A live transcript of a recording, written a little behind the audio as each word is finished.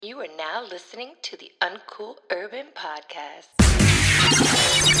are now listening to the Uncool Urban Podcast.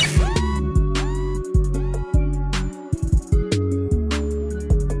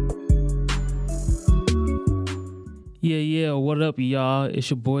 Yeah, what up, y'all? It's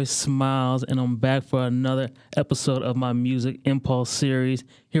your boy Smiles, and I'm back for another episode of my Music Impulse series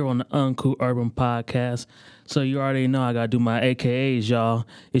here on the Uncool Urban Podcast. So you already know I gotta do my AKAs, y'all.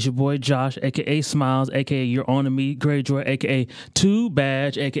 It's your boy Josh, aka Smiles, aka You're On To Me, Greyjoy, aka Two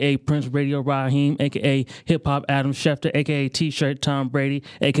Badge, aka Prince Radio Raheem, aka Hip Hop Adam Schefter, aka T-Shirt Tom Brady,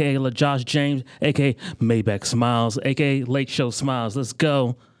 aka LaJosh James, aka Maybach Smiles, aka Lake Show Smiles. Let's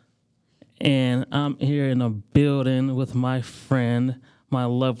go. And I'm here in a building with my friend, my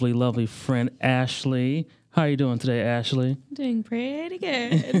lovely, lovely friend, Ashley. How are you doing today, Ashley? Doing pretty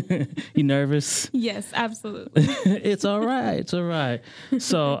good. You nervous? Yes, absolutely. It's all right. It's all right.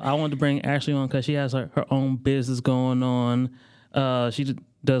 So I wanted to bring Ashley on because she has her own business going on. She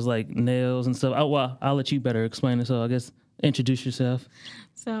does like nails and stuff. Well, I'll let you better explain it. So I guess introduce yourself.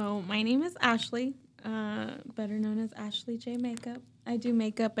 So my name is Ashley, better known as Ashley J Makeup. I do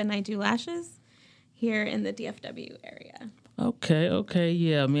makeup and I do lashes here in the DFW area. Okay.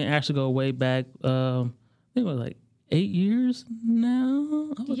 Yeah, me and Ashley go way back. I think it was like 8 years now.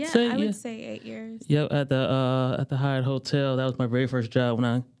 I would say 8 years. Yep, at the Hyatt Hotel. That was my very first job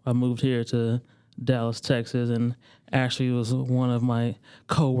when I moved here to Dallas, Texas, and Ashley was one of my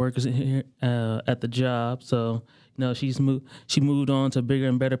co-workers here at the job. So she moved on to bigger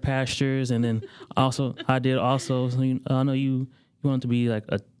and better pastures, and then also I did also. So I know you wanted to be like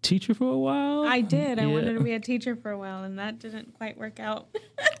a teacher for a while. I did. I wanted to be a teacher for a while, and that didn't quite work out.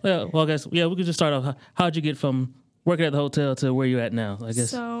 well, I guess we could just start off. How'd you get from working at the hotel to where you're at now? I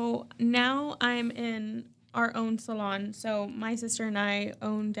guess. So now I'm in our own salon. So my sister and I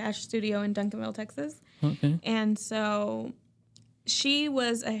own Dash Studio in Duncanville, Texas. Okay. And so she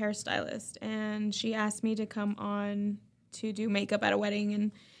was a hairstylist, and she asked me to come on to do makeup at a wedding,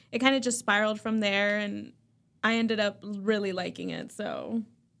 and it kind of just spiraled from there, and I ended up really liking it. So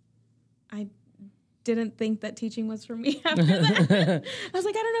I didn't think that teaching was for me after that. I was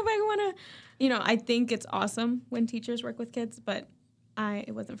like, I don't know if I want to, I think it's awesome when teachers work with kids, but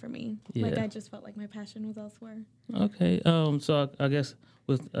it wasn't for me. Yeah. Like I just felt like my passion was elsewhere. Okay. So I guess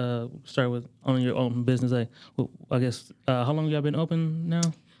with start with owning your own business. I guess how long have y'all been open now?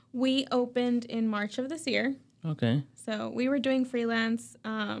 We opened in March of this year. Okay. So we were doing freelance,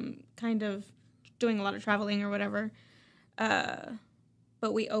 kind of doing a lot of traveling or whatever.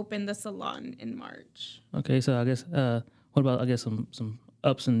 But we opened the salon in March. Okay. So I guess what about some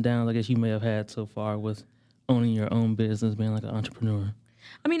ups and downs I guess you may have had so far with owning your own business, being like an entrepreneur?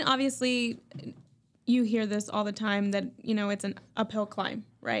 I mean, obviously, you hear this all the time that, it's an uphill climb,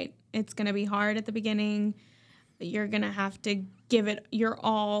 right? It's going to be hard at the beginning. You're going to have to give it your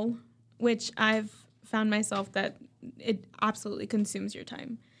all, which I've found myself that it absolutely consumes your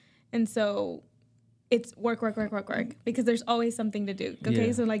time. And so it's work, because there's always something to do. Okay,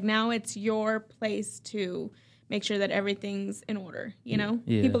 Yeah. So like now it's your place to make sure that everything's in order, Yeah.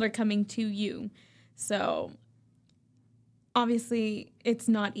 People are coming to you. So obviously it's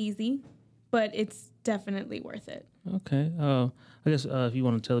not easy, but it's definitely worth it. Okay. I guess if you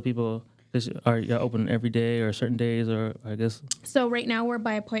want to tell the people, are you open every day or certain days, or I guess? So right now we're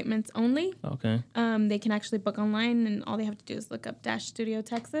by appointments only. Okay. They can actually book online, and all they have to do is look up Dash Studio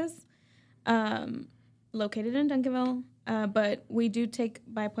Texas, located in Duncanville. But we do take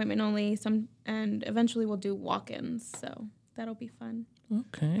by appointment only, and eventually we'll do walk-ins. So that'll be fun.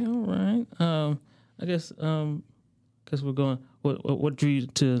 Okay. All right. I guess we're going. What drew you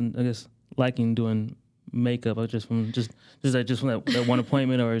to liking doing makeup, or just from that one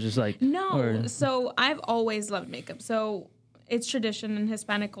appointment, or just like no? So I've always loved makeup. So it's tradition in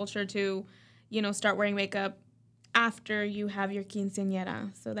Hispanic culture to, start wearing makeup after you have your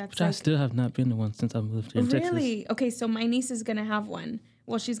quinceañera. So that's. Which I still have not been to one since I moved here in Texas. Really? Okay. So my niece is gonna have one.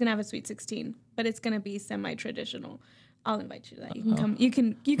 Well, she's gonna have a sweet 16, but it's gonna be semi-traditional. I'll invite you to that. You can come. You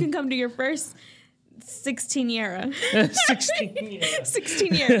can come to your first 16-yera.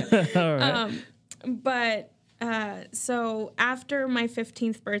 16-yera. All right. But so after my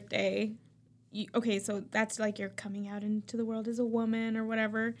 15th birthday, so that's like you're coming out into the world as a woman or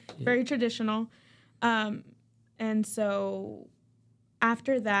whatever. Yeah. Very traditional. And so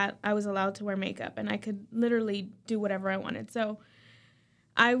after that, I was allowed to wear makeup, and I could literally do whatever I wanted. So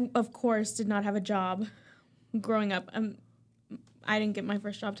I, of course, did not have a job growing up. I didn't get my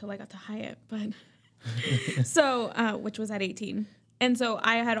first job till I got to Hyatt, but so which was at 18. And so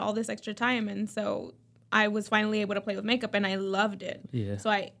I had all this extra time, and so I was finally able to play with makeup, and I loved it. Yeah. So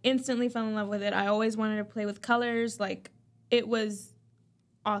I instantly fell in love with it. I always wanted to play with colors. Like, it was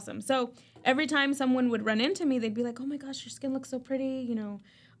awesome. So every time someone would run into me, they'd be like, "Oh my gosh, your skin looks so pretty,"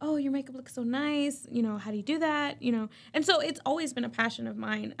 "Oh, your makeup looks so nice," "How do you do that?" And so it's always been a passion of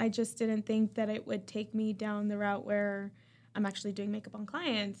mine. I just didn't think that it would take me down the route where I'm actually doing makeup on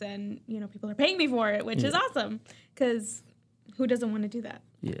clients and, people are paying me for it, which is awesome because who doesn't want to do that?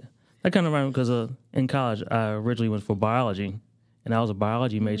 Yeah. That kind of reminded me because in college, I originally went for biology, and I was a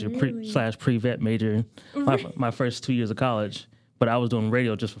biology major Really? pre-vet major my first 2 years of college. But I was doing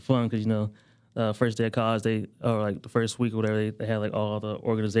radio just for fun because, first day of college, or like the first week or whatever, they had like all the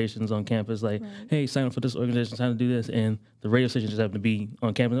organizations on campus, like, hey, sign up for this organization, sign up to do this. And the radio station just happened to be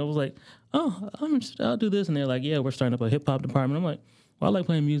on campus. I was like, oh, I'll do this. And they're like, yeah, we're starting up a hip hop department. I'm like, well, I like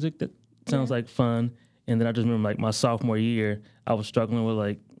playing music. That sounds like fun. And then I just remember like my sophomore year, I was struggling with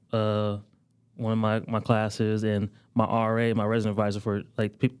like one of my classes, and my RA, my resident advisor for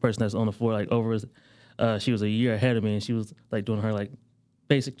like the person that's on the floor, like over us, she was a year ahead of me, and she was like doing her like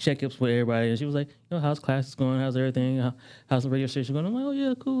basic checkups with everybody, and she was like, how's classes going? How's everything? How's the radio station going? I'm like, oh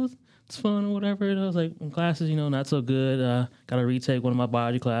yeah, cool, it's fun or whatever. And I was like, classes, not so good. Got to retake one of my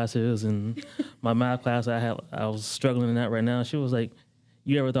biology classes, and my math class I was struggling in that right now. She was like,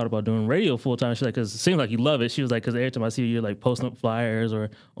 you ever thought about doing radio full time? She's like, because it seems like you love it. She was like, because every time I see you, you're like posting up flyers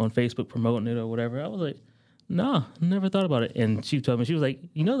or on Facebook promoting it or whatever. I was like, no, never thought about it. And she told me, she was like,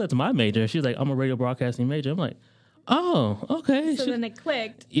 that's my major. She was like, I'm a radio broadcasting major. I'm like, oh, okay. So then it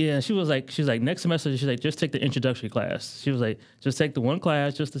clicked. Yeah, she was like, next semester, she's like, just take the introductory class. She was like, just take the one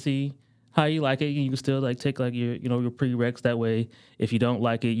class just to see how you like it. You can still like take like your prereqs. That way, if you don't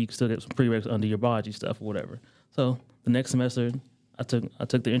like it, you can still get some prereqs under your biology stuff or whatever. So the next semester, I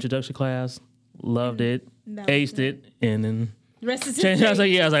took the introduction class, loved it, aced it, and then the rest is changed.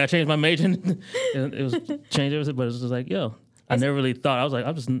 I changed my major. It was changed everything, but it was just like, I never really thought. I was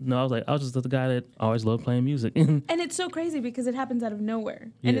just the guy that always loved playing music. And it's so crazy because it happens out of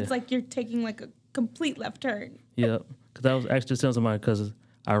nowhere, and it's like you're taking like a complete left turn. Yeah, because I was actually just telling somebody because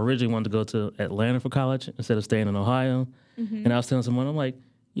I originally wanted to go to Atlanta for college instead of staying in Ohio, and I was telling someone, I'm like,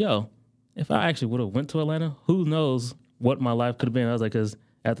 if I actually would have went to Atlanta, who knows what my life could have been. I was like, because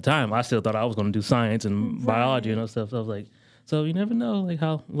at the time, I still thought I was going to do science and biology and stuff. So I was like, so you never know like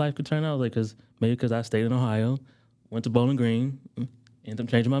how life could turn out. Like, because I stayed in Ohio, went to Bowling Green, ended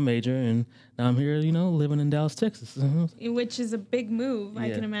up changing my major, and now I'm here, living in Dallas, Texas. Which is a big move, I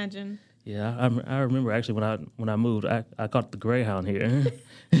can imagine. Yeah, I remember actually when I moved, I caught the Greyhound here.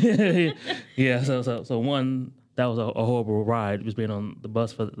 Yeah, so one, that was a horrible ride, just being on the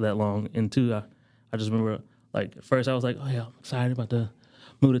bus for that long, and two, I just remember. Like, at first I was like, oh, yeah, I'm excited about to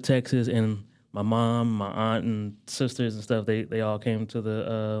move to Texas. And my mom, my aunt, and sisters and stuff, they all came to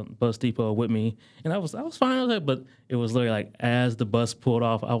the bus depot with me. And I was fine with it, but it was literally like, as the bus pulled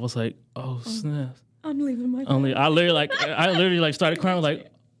off, I was like, oh, snaps. I'm leaving my family. I literally started crying, like,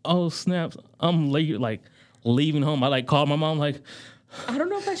 oh, snaps. I'm leaving home. I like called my mom, like, I don't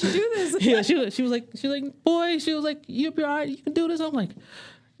know if I should do this. Yeah, she was like, boy, you'll be all right. You can do this. I'm like,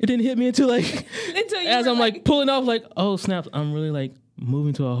 it didn't hit me until as I'm like pulling off, like, oh snaps, I'm really like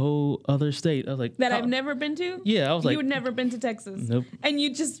moving to a whole other state. I was like, that I've never been to. Yeah, I was like, you had never been to Texas. Nope. And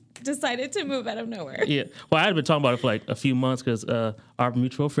you just decided to move out of nowhere. Yeah. Well, I had been talking about it for like a few months because our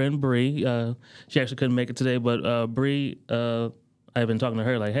mutual friend Bree, she actually couldn't make it today, but Bree, I had been talking to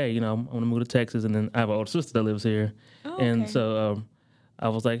her like, hey, I'm gonna move to Texas, and then I have an older sister that lives here, and so. I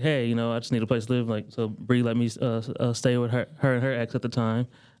was like, hey, I just need a place to live. Like, so Bree let me stay with her and her ex at the time.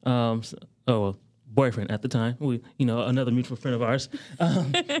 Boyfriend at the time. We, another mutual friend of ours. But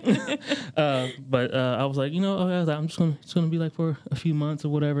I was like, I'm just gonna be like for a few months or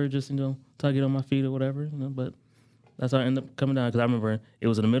whatever, just till I get on my feet or whatever. But that's how I ended up coming down because I remember it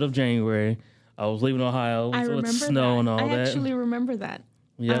was in the middle of January. I was leaving Ohio with snow and all that. I actually remember that.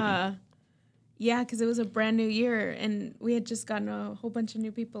 Yeah. Yeah, because it was a brand new year, and we had just gotten a whole bunch of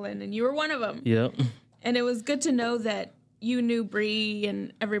new people in, and you were one of them. Yep. And it was good to know that you knew Bree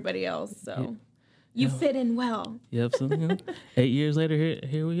and everybody else, so you fit in well. Yep. So 8 years later,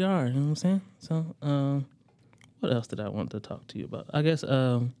 here we are. You know what I'm saying? So, what else did I want to talk to you about? I guess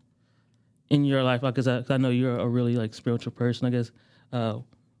in your life, because I know you're a really like spiritual person. I guess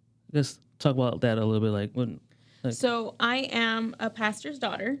talk about that a little bit. Like, so I am a pastor's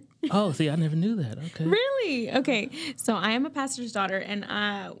daughter. Oh, see, I never knew that. Okay. Really? Okay. So I am a pastor's daughter, and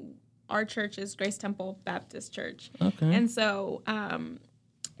our church is Grace Temple Baptist Church. Okay. And so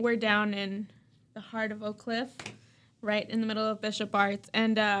we're down in the heart of Oak Cliff, right in the middle of Bishop Arts.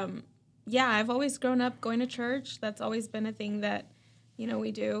 And I've always grown up going to church. That's always been a thing that,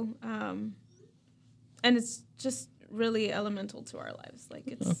 we do. And it's just really elemental to our lives. Like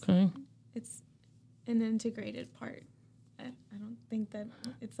it's an integrated part I don't think that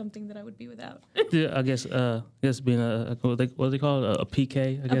it's something that I would be without. Yeah, I guess being what do they call it? A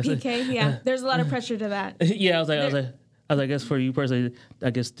PK, I guess. A PK, yeah. There's a lot of pressure to that. Yeah, I was like, I guess for you personally,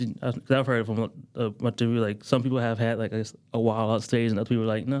 I guess, 'cause I've heard from much of you, like, some people have had, like, I guess, a wild out stage, and other people are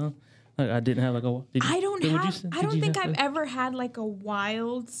like, no, like, I didn't have, like, I don't think I've ever had, like, a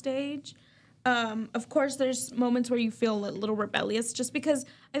wild stage. Of course, there's moments where you feel a little rebellious, just because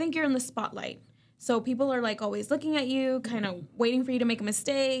I think you're in the spotlight. So people are, like, always looking at you, kind of waiting for you to make a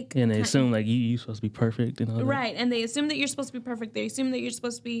mistake. And they assume, like, you're supposed to be perfect and all that. Right, and they assume that you're supposed to be perfect. They assume that you're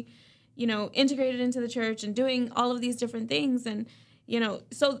supposed to be, integrated into the church and doing all of these different things. And,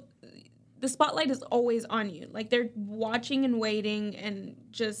 so the spotlight is always on you. Like, they're watching and waiting and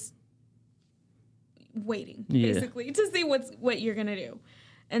just waiting, basically, to see what you're going to do.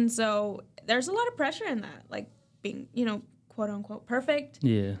 And so there's a lot of pressure in that, like being, quote unquote perfect.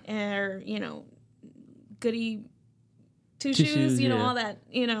 Yeah. Or, goody two shoes, all that,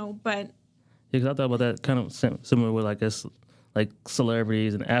 but. Yeah, because I thought about that kind of similar with, I guess, like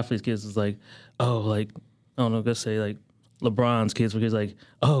celebrities and athletes' kids. Is like, oh, like, I don't know, let's say like LeBron's kids, because like,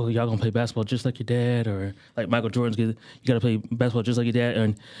 oh, y'all gonna play basketball just like your dad, or like Michael Jordan's kids, you gotta play basketball just like your dad,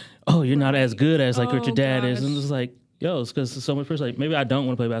 and oh, you're not as good as like what your dad is, and it's like, yo, it's because so much pressure. Like, maybe I don't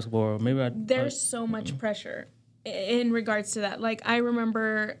want to play basketball, or maybe There's so much pressure in regards to that. Like, I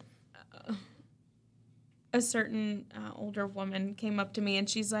remember a certain older woman came up to me and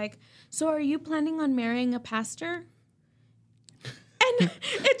she's like, so are you planning on marrying a pastor? And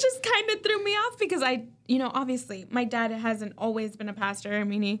it just kind of threw me off because obviously my dad hasn't always been a pastor. I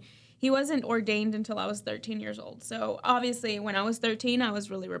mean, he wasn't ordained until I was 13 years old. So obviously when I was 13, I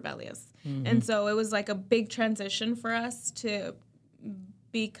was really rebellious. Mm-hmm. And so it was like a big transition for us to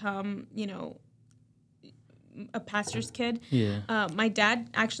become, a pastor's kid. Yeah. My dad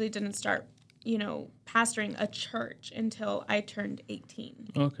actually didn't start pastoring a church until I turned 18.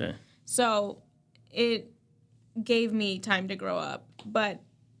 Okay. So it gave me time to grow up. But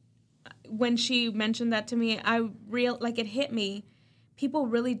when she mentioned that to me, it hit me. People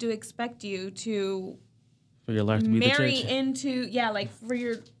really do expect you to for your life to be marry the church. into, for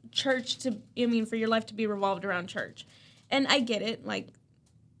your church for your life to be revolved around church. And I get it. Like,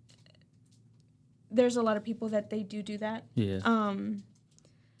 there's a lot of people that they do that. Yeah.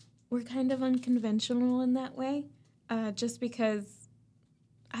 We're kind of unconventional in that way, just because,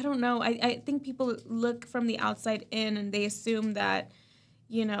 I don't know, I think people look from the outside in and they assume that,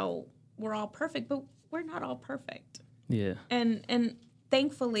 we're all perfect, but we're not all perfect. Yeah. And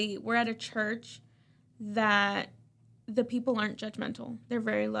thankfully, we're at a church that the people aren't judgmental. They're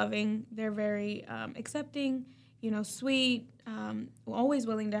very loving. They're very accepting, sweet, always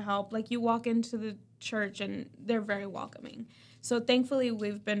willing to help. Like, you walk into the church and they're very welcoming. So thankfully,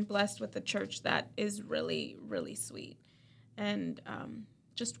 we've been blessed with a church that is really, really sweet and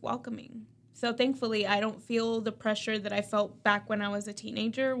just welcoming. So thankfully, I don't feel the pressure that I felt back when I was a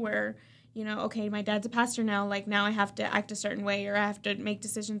teenager where, okay, my dad's a pastor now. Like, now I have to act a certain way or I have to make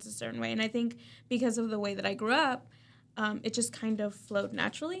decisions a certain way. And I think because of the way that I grew up, it just kind of flowed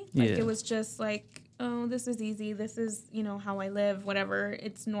naturally. Like, It was just like, oh, this is easy. This is, how I live, whatever.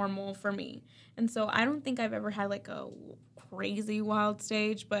 It's normal for me. And so I don't think I've ever had like a crazy wild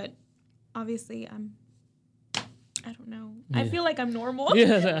stage, but obviously I don't know. Yeah. I feel like I'm normal.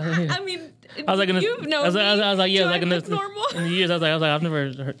 Yeah, I mean, I was like, you've known me. I was like, yeah, like in normal. In the years, I was like, I've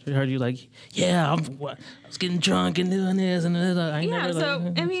never heard you like, yeah, I was getting drunk and doing this and this.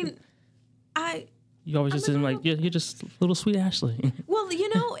 I mean, you always just seem like you're just little sweet Ashley. Well,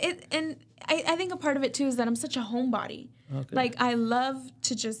 I think a part of it too is that I'm such a homebody. Okay. Like, I love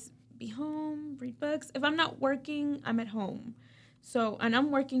to just be home, read books. If I'm not working, I'm at home. So, and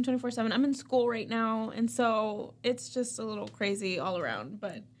I'm working 24/7. I'm in school right now, and so it's just a little crazy all around.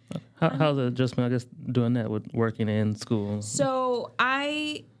 But how's the adjustment, I guess, doing that with working and school? So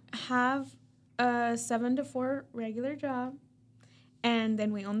I have a 7 to 4 regular job, and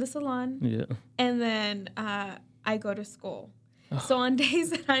then we own the salon. Yeah. And then I go to school. Oh. So on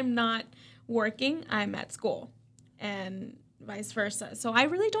days that I'm not working, I'm at school, and vice versa. So I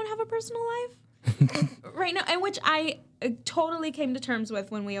really don't have a personal life right now, and which I totally came to terms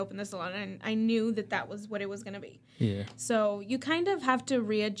with when we opened the salon, and I knew that was what it was going to be. Yeah. So you kind of have to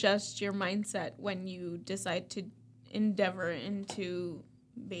readjust your mindset when you decide to endeavor into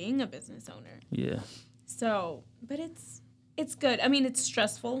being a business owner. Yeah. So, but it's good. I mean, it's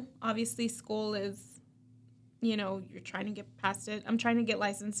stressful. Obviously, school is, you're trying to get past it. I'm trying to get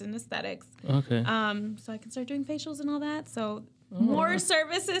licensed in aesthetics. Okay. So I can start doing facials and all that. So more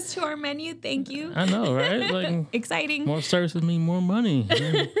services to our menu. Thank you. I know, right? Like, exciting. More services mean more money.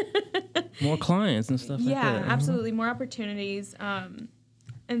 More clients and stuff like that. Absolutely. More opportunities.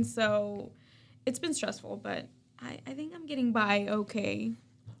 And so it's been stressful, but I think I'm getting by okay.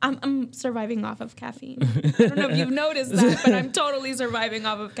 I'm surviving off of caffeine. I don't know if you've noticed that, but I'm totally surviving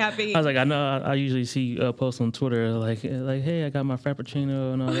off of caffeine. I was like, I know I usually see posts on Twitter like, hey, I got my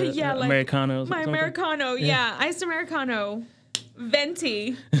Frappuccino and all that. Yeah, like Americano. My Americano, iced Americano.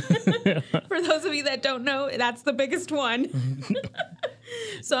 Venti. For those of you that don't know, that's the biggest one.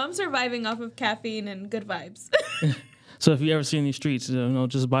 So I'm surviving off of caffeine and good vibes. So if you ever see in these streets,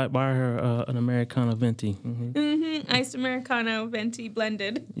 just buy her an Americano Venti. Iced Americano Venti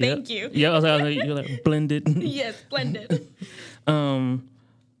blended. Thank you. Yeah, I was like, you're like blended. Yes, blended. I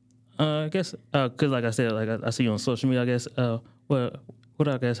guess because like I said, like I see you on social media. I guess what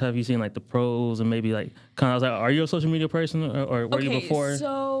I guess have you seen like the pros and maybe like kind of I was like, are you a social media person or were you before?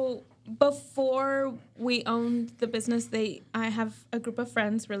 So before we owned the business, I have a group of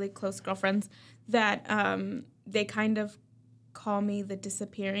friends, really close girlfriends, that they kind of call me the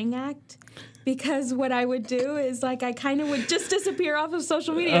disappearing act, because what I would do is like I kind of would just disappear off of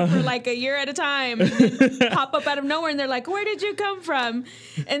social media for like a year at a time and then pop up out of nowhere and they're like, where did you come from?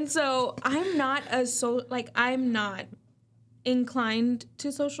 And so I'm not inclined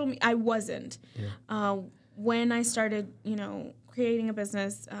to social media. I wasn't. When I started, creating a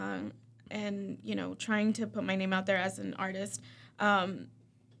business and, trying to put my name out there as an artist, I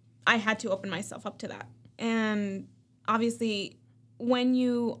had to open myself up to that. And obviously, when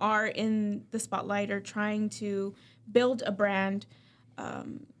you are in the spotlight or trying to build a brand,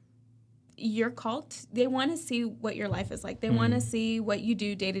 you're called. They want to see what your life is like. They want to see what you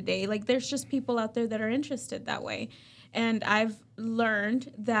do day to day. Like, there's just people out there that are interested that way. And I've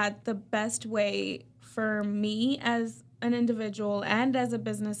learned that the best way for me as an individual and as a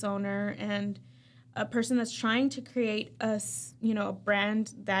business owner and a person that's trying to create a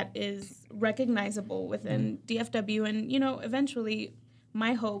brand that is recognizable within DFW and, eventually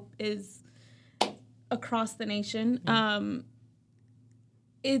my hope is across the nation. I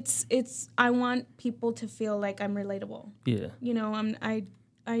want people to feel like I'm relatable. Yeah.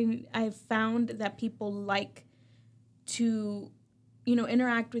 I've found that people like to,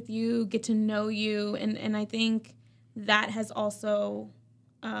 interact with you, get to know you. And I think that has also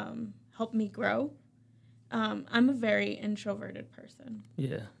helped me grow. I'm a very introverted person.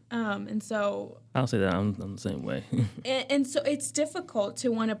 Yeah. And so I'll say that I'm the same way. and so it's difficult to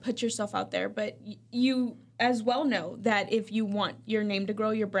want to put yourself out there, but you as well know that if you want your name to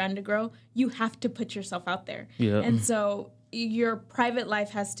grow, your brand to grow, you have to put yourself out there. Yeah. And so your private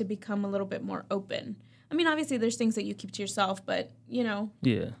life has to become a little bit more open. I mean, obviously there's things that you keep to yourself, but you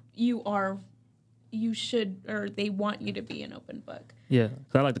should, or they want you to be an open book. Yeah.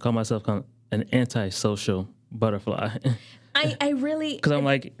 'Cause I like to call myself kind of an anti-social butterfly. I really... Because I was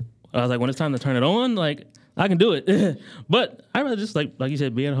like, when it's time to turn it on, like, I can do it. But I'd rather just, like you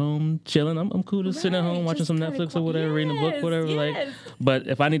said, be at home, chilling. I'm cool to sit at home, watching some Netflix or whatever, reading a book, whatever. Yes. Like, but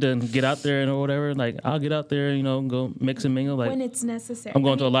if I need to get out there or whatever, like, I'll get out there, go mix and mingle. Like, when it's necessary. I'm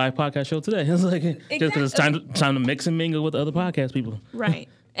going to a live podcast show today. It's like, just because it's time to mix and mingle with other podcast people. Right.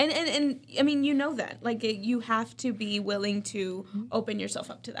 And I mean, that. Like, you have to be willing to open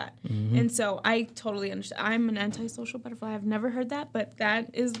yourself up to that. Mm-hmm. And so I totally understand. I'm an antisocial butterfly. I've never heard that, but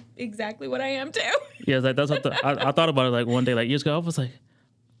that is exactly what I am, too. Yeah, that's what I thought about it, like, one day, like, years ago. I was like,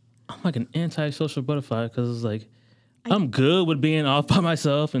 I'm like an antisocial butterfly because it's like, I'm good with being off by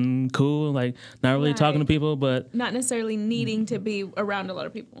myself and cool, like not really talking to people, but not necessarily needing to be around a lot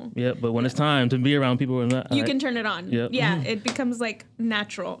of people. Yeah, but when it's time to be around people, you can turn it on. Yep. Yeah, it becomes like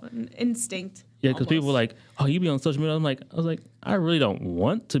natural, an instinct. Yeah, because people are like, oh, you be on social media. I was like, I really don't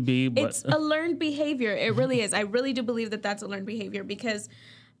want to be, but it's a learned behavior. It really is. I really do believe that that's a learned behavior because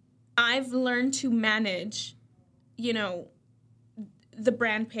I've learned to manage, the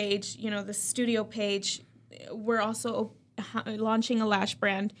brand page, the studio page. We're also launching a lash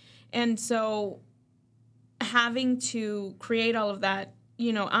brand. And so having to create all of that,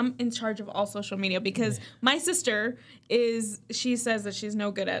 I'm in charge of all social media because my sister she says that she's no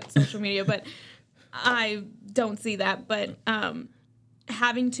good at social media, but I don't see that. But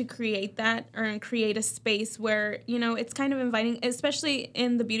having to create that or create a space where, it's kind of inviting, especially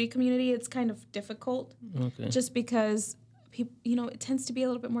in the beauty community, it's kind of difficult just because people, it tends to be a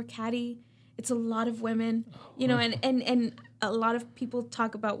little bit more catty. It's a lot of women, and a lot of people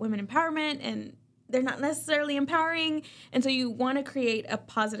talk about women empowerment, and they're not necessarily empowering. And so you want to create a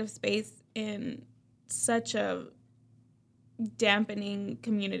positive space in such a dampening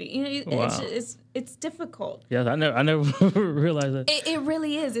community. It's difficult. Yeah, I never realized that. It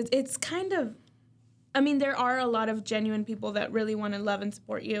really is. It's kind of, I mean, there are a lot of genuine people that really want to love and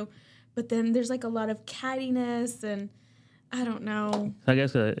support you, but then there's like a lot of cattiness, and I don't know. I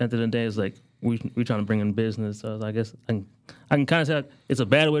guess at the end of the day, it's like we trying to bring in business. So I guess I can kind of say like, it's a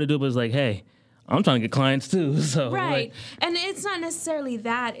bad way to do it, but it's like, hey, I'm trying to get clients too. So Right. like, And it's not necessarily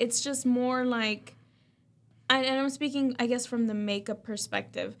that. It's just more like, and I'm speaking, I guess, from the makeup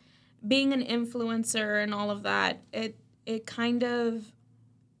perspective. Being an influencer and all of that, it kind of,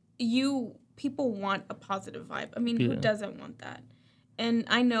 people want a positive vibe. I mean, who doesn't want that? And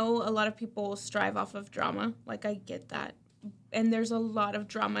I know a lot of people strive off of drama. Like, I get that. And there's a lot of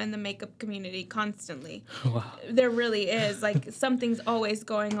drama in the makeup community constantly. wow. There really is. Like, something's always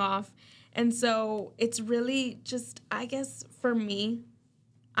going off. And so it's really just, I guess, for me,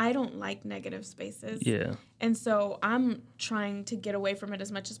 I don't like negative spaces. Yeah. And so I'm trying to get away from it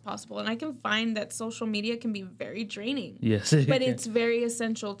as much as possible. And I can find that social media can be very draining. Yes. But it's very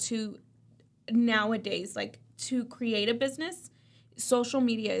essential to nowadays, like, to create a business. Social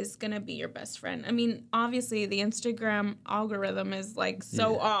media is going to be your best friend. I mean, obviously the Instagram algorithm is like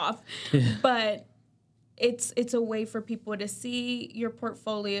so off, but it's a way for people to see your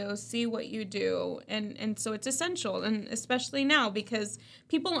portfolio, see what you do, and so it's essential, and especially now because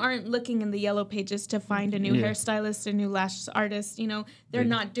people aren't looking in the yellow pages to find a new hairstylist, a new lash artist. You know, they're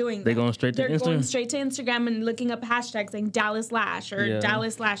not doing that. They're going straight to They're Instagram. going straight to Instagram and looking up hashtags saying Dallas Lash or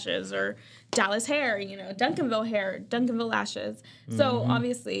Dallas Lashes or Dallas Hair, you know, Duncanville Hair, Duncanville Lashes. So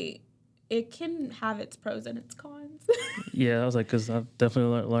obviously it can have its pros and its cons. Yeah, I was like, because I've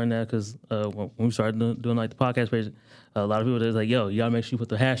definitely learned that because when we started doing like the podcast page, a lot of people they're like, yo, you gotta make sure you put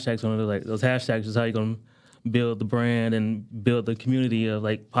the hashtags on it. Like those hashtags is how you're gonna build the brand and build the community of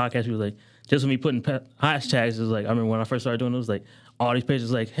like podcast people. Like just when me putting hashtags is like, I remember when I first started doing it, was like all these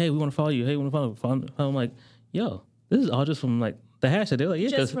pages like, hey, we want to follow you. Hey, we want to follow. I'm like, yo, this is all just from like the hashtag. They're like, yeah,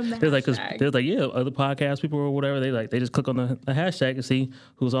 Just from the they're like, hashtag. they're like, yeah, other podcast people or whatever. They just click on the hashtag and see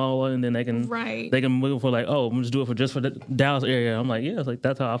who's all on, and then they can Right. they can move for like, oh, I'm just do it for just for the Dallas area. I'm like, yeah, it's like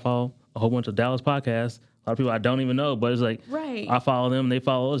that's how I follow a whole bunch of Dallas podcasts. A lot of people I don't even know, but it's like Right. I follow them, they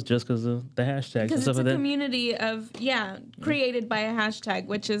follow us just because of the hashtags and Because stuff it's a like that. community of, created by a hashtag,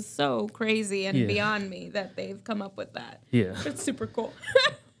 which is so crazy and beyond me that they've come up with that. Yeah, It's super cool.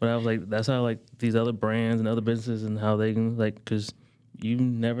 but I was like, that's how like these other brands and other businesses and how they can like, because you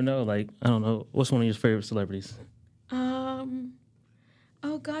never know. Like I don't know, what's one of your favorite celebrities?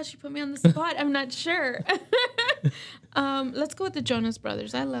 Oh gosh, you put me on the spot. I'm not sure. Let's go with the Jonas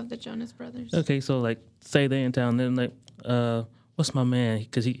Brothers. I love the Jonas Brothers. Okay, so like say they in town, then like what's my man?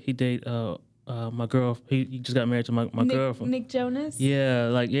 Because he date my girl. He just got married to my girlfriend. Nick Jonas. Yeah,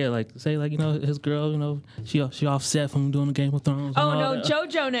 like say like, you know, his girl, you know, she offset from doing the Game of Thrones. Oh and all no, that. Joe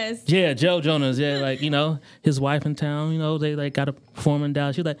Jonas. Yeah, Joe Jonas. Yeah, like, you know, his wife in town. You know, they like got a perform in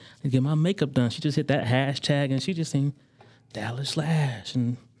Dallas. She like, I get my makeup done. She just hit that hashtag and she just seen Dallas Lash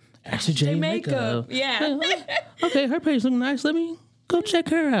and Ashley J makeup. Yeah. Okay, her page look nice. Let me go check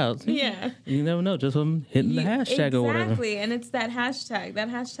her out. Yeah. You never know, just from hitting the hashtag or whatever. Exactly, and it's that hashtag. That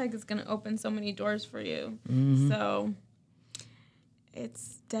hashtag is going to open so many doors for you. Mm-hmm. So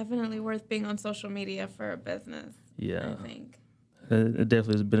it's definitely worth being on social media for a business. Yeah. I think. It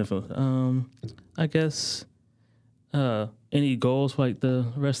definitely is beneficial. I guess any goals for like the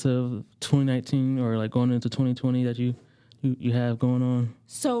rest of 2019 or like going into 2020 that you have going on?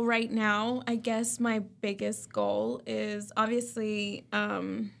 So right now, I guess my biggest goal is obviously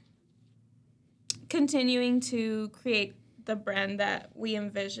continuing to create the brand that we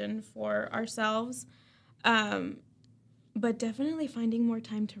envision for ourselves, but definitely finding more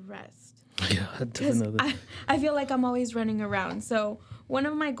time to rest. Yeah, I definitely Because know that. I feel like I'm always running around. So one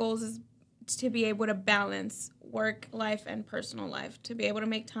of my goals is to be able to balance work life and personal life, to be able to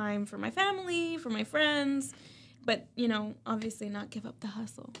make time for my family, for my friends, but, you know, obviously not give up the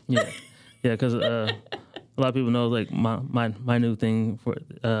hustle. Yeah, because a lot of people know like my new thing for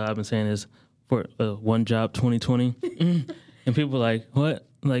I've been saying is for one job 2020, and people are like, what?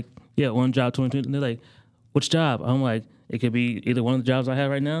 Like, yeah, one job 2020. And they're like, which job? I'm like, it could be either one of the jobs I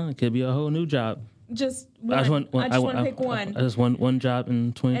have right now. It could be a whole new job. Just one. I just want to pick one. I just want one job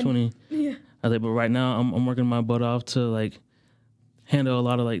in 2020. Yeah. I was like, but right now I'm working my butt off to like handle a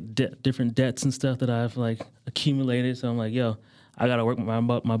lot of like different debts and stuff that I've like accumulated. So I'm like, yo, I gotta work my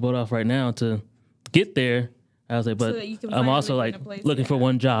butt off right now to get there. I was like, but that you can I'm also finally like find a place, looking for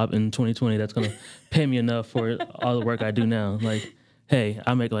one job in 2020 that's gonna pay me enough for all the work I do now. Like, hey,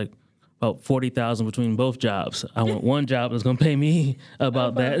 I make like about 40,000 between both jobs. I want one job that's gonna pay me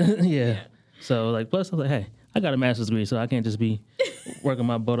about that. yeah. So like, plus I was like, hey, I got a master's degree, so I can't just be working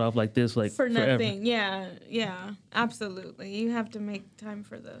my butt off like this, like For forever. nothing. Yeah, absolutely. You have to make time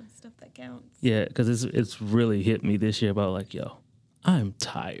for the stuff that counts. Yeah, because it's really hit me this year about like, yo, I'm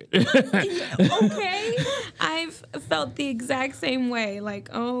tired. Okay. I've felt the exact same way. Like,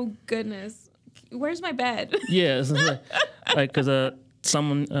 oh goodness, where's my bed? Yeah, it's like because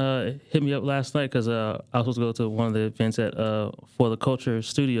someone hit me up last night because I was supposed to go to one of the events at For the Culture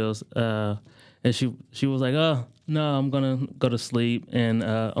Studios, and she was like, "Oh no, I'm gonna go to sleep," and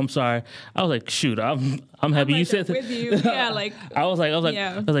I'm sorry. I was like, "Shoot, I'm happy you right said there that." with you. Yeah, like I was like,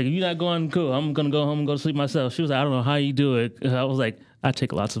 Yeah. if you're not going, cool. I'm gonna go home and go to sleep myself. She was like, I don't know how you do it. I was like, I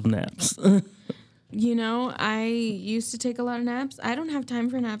take lots of naps. you know, I used to take a lot of naps. I don't have time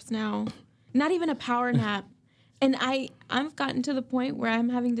for naps now. Not even a power nap. And I've gotten to the point where I'm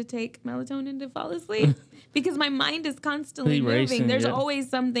having to take melatonin to fall asleep because my mind is constantly moving. Racing, There's yeah. always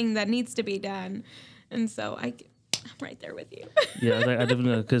something that needs to be done. And so I'm right there with you. Yeah, I definitely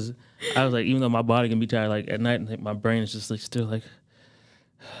know because I was like, even though my body can be tired, like at night, like, my brain is just like still like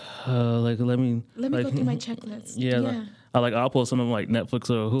let me Let me go through my checklist. Yeah, like, I'll pull something like Netflix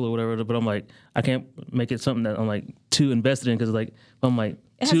or Hulu or whatever, but I'm like, I can't make it something that I'm like too invested in because like I'm like It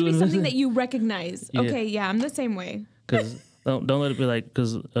has too to be invested. something that you recognize. Yeah. Okay, yeah, I'm the same way. Because don't let it be like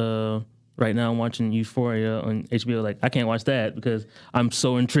because right now I'm watching Euphoria on HBO. Like I can't watch that because I'm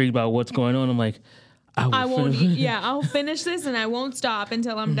so intrigued by what's going on. I'm like, I won't. I'll finish this and I won't stop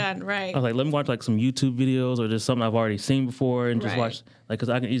until I'm done. Right. I was like, let me watch like some YouTube videos or just something I've already seen before and just Right. watch like because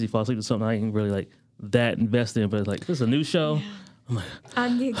I can easily fall asleep to something I ain't really like that invested in. But it's like this is a new show. Yeah. I'm like,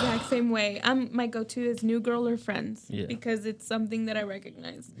 I'm the exact same way. My go-to is New Girl or Friends Yeah. because it's something that I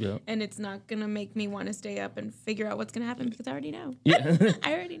recognize. Yeah. And it's not going to make me want to stay up and figure out what's going to happen because I already know. yeah.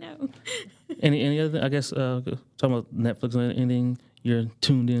 I already know. any other? I guess talking about Netflix or anything you're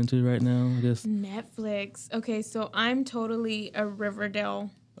tuned into right now. I guess. Netflix. Okay, so I'm totally a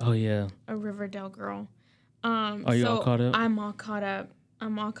Riverdale Oh yeah. girl. Are you all caught up? I'm all caught up.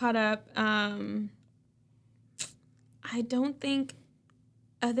 I don't think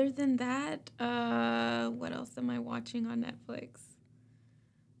other than that, what else am I watching on Netflix?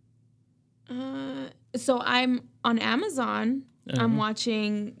 So I'm on Amazon. I'm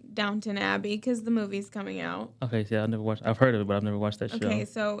watching Downton Abbey because the movie's coming out. Okay, yeah, I never watched. I've heard of it, but I've never watched that show. Okay,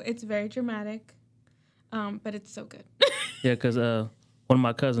 so it's very dramatic, but it's so good. Yeah, because one of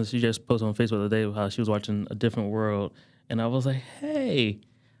my cousins, she just posted on Facebook the other day how she was watching A Different World, and I was like, hey,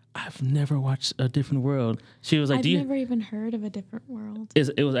 I've never watched A Different World. She was like, I've do you? never even heard of A Different World.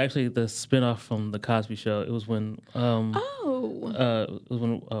 It was actually the spinoff from The Cosby Show. It was when Oh. it was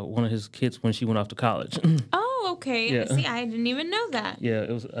when one of his kids when she went off to college. Oh, okay. Yeah. See, I didn't even know that. Yeah, it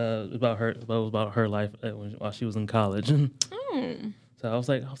was about her. It was about her life while she was in college. Oh. So I was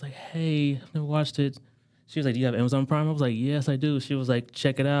like, hey, I've never watched it. She was like, do you have Amazon Prime? I was like, yes, I do. She was like,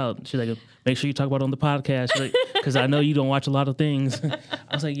 check it out. She's like, make sure you talk about it on the podcast. She's like, because I know you don't watch a lot of things. I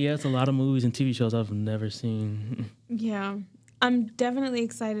was like, yeah, it's a lot of movies and TV shows I've never seen. Yeah. I'm definitely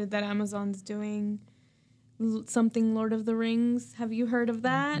excited that Amazon's doing something Lord of the Rings. Have you heard of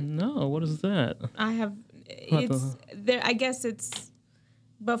that? No, what is that? I have. It's there. I guess it's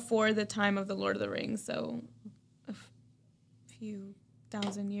before the time of the Lord of the Rings, so a few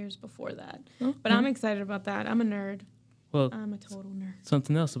thousand years before that. But I'm excited about that. I'm a nerd. Well, I'm a total nerd.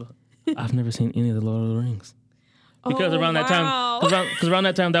 something else about. I've never seen any of the Lord of the Rings. Because around that wow. time, because around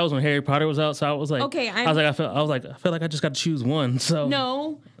that time, that was when Harry Potter was out. So I was like, Okay, I felt like I just got to choose one. So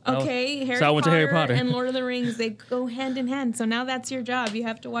No. Okay, Harry so I went to Harry Potter. and Lord of the Rings, they go hand in hand. So now that's your job. You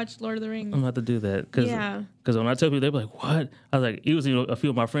have to watch Lord of the Rings. I'm gonna have to do that because Yeah. when I tell people, they're like, "What?" I was like, even a few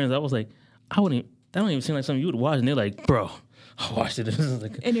of my friends, I was like, I wouldn't. That don't even seem like something you would watch, and they're like, "Bro, I watched it."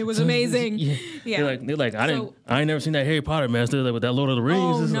 And it was amazing. Yeah. Yeah. They're like, I ain't never seen that Harry Potter mess. They're like, with that Lord of the Rings.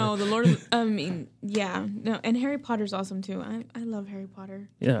 Oh It's no, like- the Lord of the, I mean, yeah. No, and Harry Potter's awesome too. I love Harry Potter.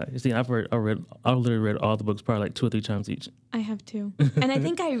 Yeah, you see, I literally read all the books probably like 2 or 3 times each. I have too. And I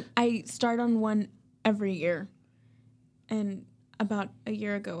think I start on one every year. And about a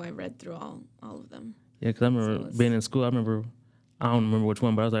year ago I read through all of them. Yeah, because I remember it's- being in school. I don't remember which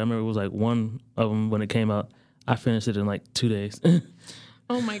one, but I remember it was like one of them when it came out. I finished it in like 2 days because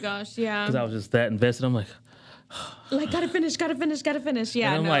Oh my gosh, yeah. I was just that invested. I'm like, Like gotta finish. Yeah,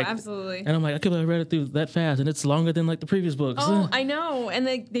 And I'm no, like- absolutely. and I'm like, I can't believe I read it through that fast, and it's longer than like the previous books. Oh, I know. And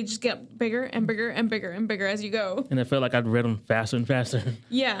they just get bigger and bigger and bigger and bigger as you go. And I felt like I'd read them faster and faster.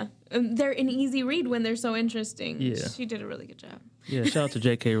 Yeah. They're an easy read when they're so interesting. Yeah. She did a really good job. Yeah, shout out to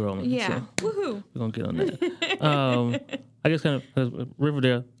J.K. Rowling. Yeah. So Woohoo. we're gonna get on that. I guess kind of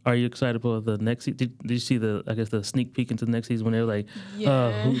Riverdale. Are you excited for the next season? Did you see the sneak peek into the next season when they were like,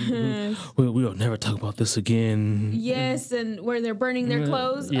 Yes. we'll never talk about this again. Yes, and where they're burning their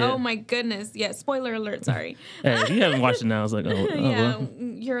clothes. Yeah. Oh my goodness. Yeah, spoiler alert, sorry. Hey, if you haven't watched it now, it's like, Yeah, well.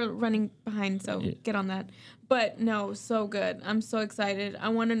 you're running behind, so get on that. But no, so good. I'm so excited. I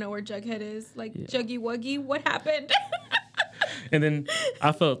want to know where Jughead is. Like, Juggy Wuggy, what happened? And then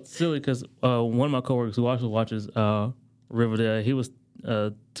I felt silly because one of my coworkers who also watches Riverdale, he was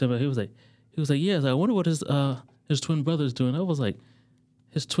Tim. He was like, yes. I wonder what his twin brother's doing. I was like,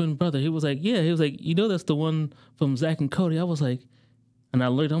 his twin brother. He was like, yeah. He was like, that's the one from Zach and Cody. I was like, and I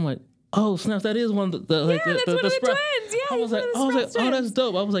looked. I'm like, oh snaps, that is one of the that's one of the twins. Yeah, I was like, oh, that's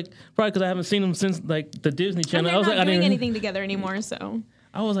dope. I was like, probably because I haven't seen them since like the Disney Channel. And I was they're like, not doing anything together anymore, so.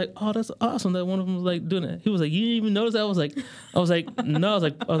 I was like, oh, that's awesome that one of them was like doing it. He was like, you didn't even notice that? I was like, no. I was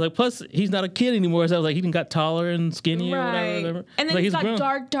like, plus he's not a kid anymore. So I was like, he done got taller and skinnier or whatever. And then like, he's got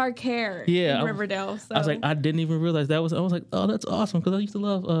grown. dark hair Yeah, in Riverdale. So. I was like, I didn't even realize that was. I was like, oh, that's awesome because I used to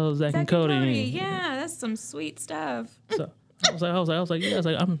love Zach and Cody. Yeah, that's some sweet stuff. So I was like, yeah. I was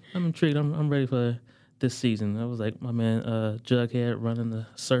like, I'm intrigued. I'm ready for this season. I was like, my man, Jughead running the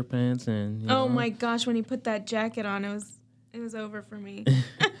serpents and. Oh my gosh, when he put that jacket on, it was over for me.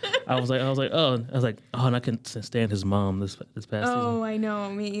 I was like, and I couldn't stand his mom this past season. Oh, I know,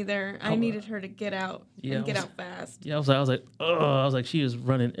 me either. I needed her to get out and get out fast. Yeah, I was like, she is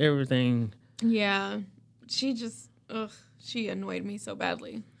running everything. Yeah, she just, she annoyed me so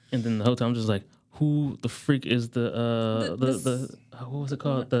badly. And then the whole time I'm just like, who the freak is the what was it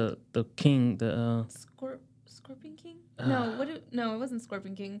called? The king, Scorpion King? No, it wasn't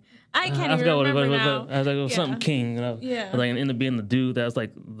Scorpion King. I can't even remember now. I was like, it was something King. I was like, and ended up being the dude that was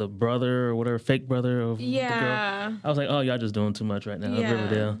like the brother or whatever, fake brother of the girl. I was like, oh, y'all just doing too much right now. Yeah.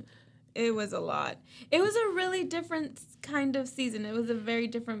 Riverdale. It was a lot. It was a really different kind of season. It was a very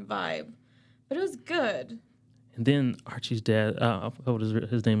different vibe, but it was good. And then Archie's dad, I forgot what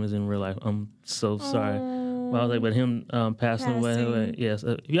his name is in real life. I'm so sorry. Well, I was like, but him passing away. Yes.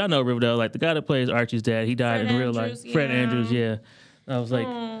 Y'all know Riverdale, like the guy that plays Archie's dad, he died in real life. Fred Andrews, yeah. I was like,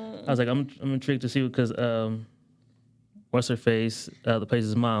 I'm intrigued to see because what's her face, the plays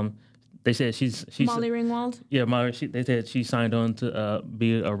his mom. They said she's Molly Ringwald. Yeah, they said she signed on to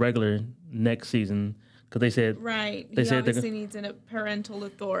be a regular next season because they said He obviously needs a parental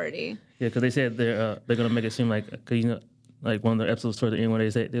authority. Yeah, because they said they're gonna make it seem like like one of the episodes toward the end where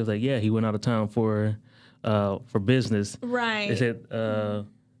they was like, yeah, he went out of town for business. Right. They said they're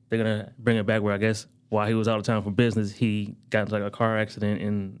gonna bring it back where I guess while he was out of town for business, he got into like a car accident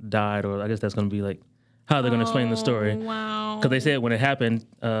and died, or I guess that's gonna be like how they're gonna explain the story. Wow. Because they said when it happened,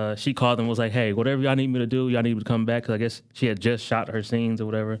 she called them and was like, hey, whatever y'all need me to do, y'all need me to come back. Because I guess she had just shot her scenes or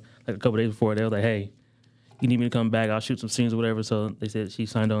whatever, like a couple days before. They were like, hey, you need me to come back, I'll shoot some scenes or whatever. So they said she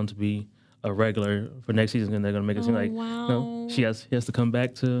signed on to be a regular for next season, and they're gonna make it seem like she has to come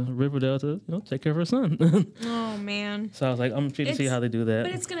back to Riverdale to take care of her son. Oh man! So I was like, I'm intrigued to see how they do that.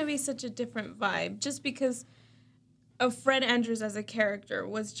 But it's gonna be such a different vibe, just because of Fred Andrews as a character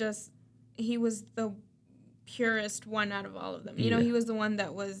he was the purest one out of all of them. You know, he was the one that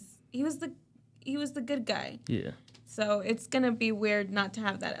he was the good guy. Yeah. So it's gonna be weird not to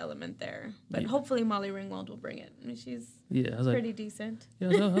have that element there, but hopefully Molly Ringwald will bring it. I mean, she's pretty decent. Yeah,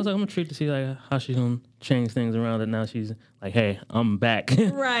 I was like, I'm intrigued to see like how she's gonna change things around. That now she's like, hey, I'm back.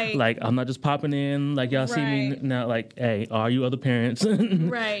 Right. Like I'm not just popping in. Like y'all see me now. Like, hey, are you other parents?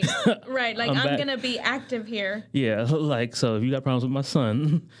 Right. Right. Like I'm gonna be active here. Yeah. Like so, if you got problems with my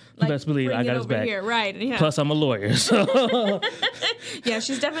son, best believe I got his back. Here. Right. Yeah. Plus, I'm a lawyer. So. Yeah,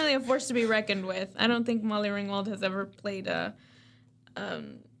 she's definitely a force to be reckoned with. I don't think Molly Ringwald has ever played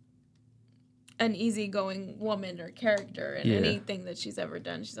an easy-going woman or character in anything that she's ever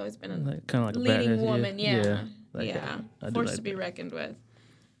done. She's always been a leading woman. Yeah. Force to be reckoned with.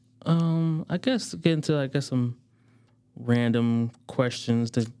 I guess get into some random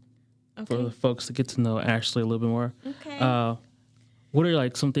questions for the folks to get to know Ashley a little bit more. Okay. What are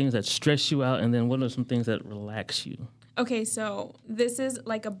like some things that stress you out, and then what are some things that relax you? Okay, so this is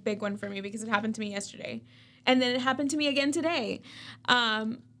like a big one for me because it happened to me yesterday. And then it happened to me again today.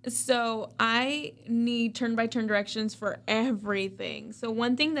 So I need turn-by-turn directions for everything. So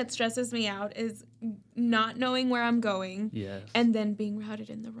one thing that stresses me out is not knowing where I'm going. Yes. And then being routed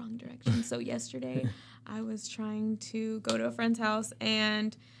in the wrong direction. So yesterday I was trying to go to a friend's house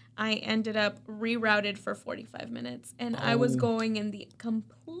and I ended up rerouted for 45 minutes. And I was going in the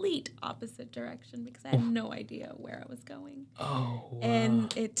complete opposite direction because I had no idea where I was going. Oh, wow.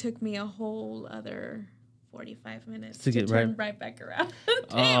 And it took me a whole other 45 minutes To to get turn right- right back around.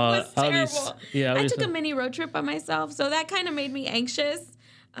 It was terrible. I took a many. mini road trip by myself, so that kind of made me anxious.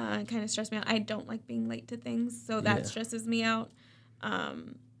 Kind of stressed me out. I don't like being late to things, so that Yeah. stresses me out.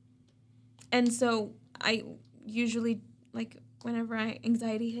 And so I usually, like, whenever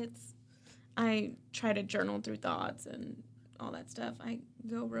anxiety hits, I try to journal through thoughts and all that stuff. I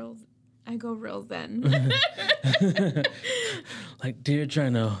go real zen. Like, dear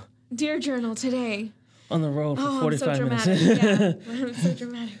journal, Dear journal today. on the road for Oh, I'm 45 so minutes. dramatic. Yeah, I'm so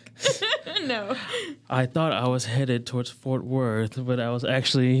dramatic. No. I thought I was headed towards Fort Worth, but I was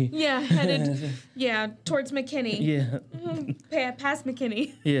actually Yeah, headed. Yeah, towards McKinney. yeah, Past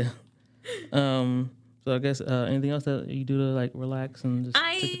McKinney. yeah. So I guess anything else that you do to like relax and just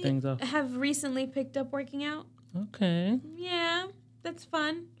take things off? I have recently picked up working out. Okay. Yeah, that's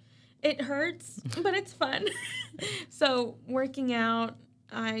fun. It hurts, but it's fun. So working out,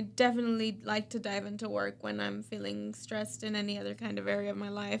 I definitely like to dive into work when I'm feeling stressed in any other kind of area of my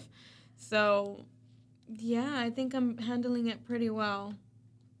life. So, yeah, I think I'm handling it pretty well,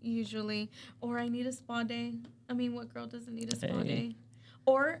 usually. Or I need a spa day. I mean, what girl doesn't need a spa day?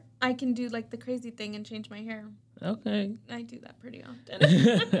 Or I can do, like, the crazy thing and change my hair. Okay. I do that pretty often.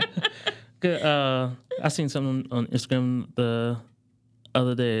 Good. I seen something on Instagram the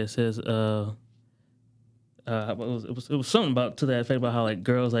other day. It says it was something about to that effect about how like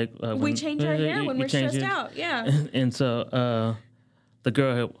girls like We change our hair when we're stressed out. Yeah. And so the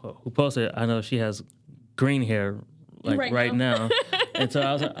girl who posted it, I know she has green hair like right now. And so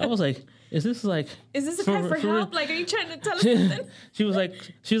I was like, is this like? Is this a cry for real? help? Like, are you trying to tell us something? She was like,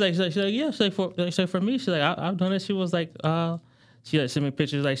 yeah. She's like, for me, she's like, I've done it. She was like, she like sent me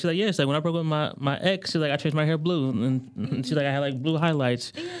pictures. Like, she's like, yeah. She's like, when I broke up with my ex, she's like, I changed my hair blue, and she's like, I had like blue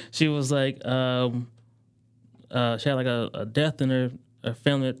highlights. Yeah. She was like, she had like a death in her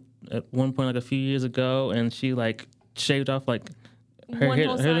family at one point, like a few years ago, and she like shaved off like her One hair,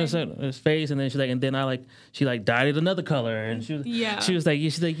 whole her face, and then she's like, and then she like dyed it another color, and she was like,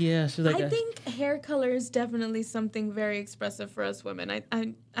 I think hair color is definitely something very expressive for us women.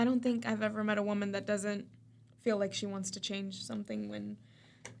 I don't think I've ever met a woman that doesn't feel like she wants to change something when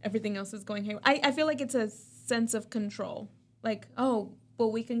everything else is going haywire. I feel like it's a sense of control. Like, oh,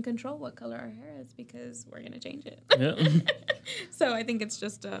 well, we can control what color our hair is because we're going to change it. Yeah. So I think it's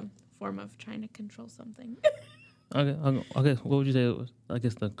just a form of trying to control something. Okay. What would you say was, I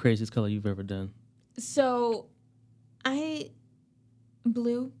guess, the craziest color you've ever done? So,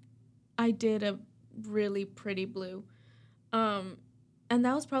 blue. I did a really pretty blue. And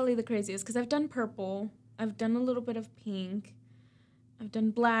that was probably the craziest because I've done purple. I've done a little bit of pink. I've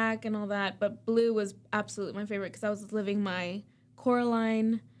done black and all that. But blue was absolutely my favorite because I was living my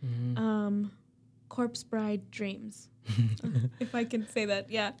Coraline, Corpse Bride dreams. If I can say that,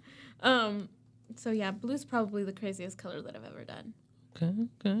 yeah. So, yeah, blue's probably the craziest color that I've ever done.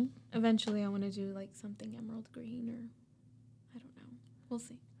 Okay. Eventually, I want to do, like, something emerald green or, I don't know. We'll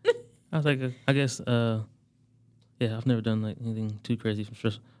see. I was like, I guess, yeah, I've never done, like, anything too crazy.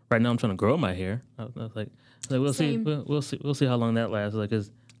 Just, right now, I'm trying to grow my hair. I was like we'll Same. see. We'll see how long that lasts. Like,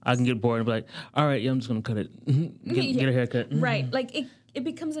 'cause I can get bored and be like, all right, yeah, I'm just going to cut it. Get a haircut. Right. Like, it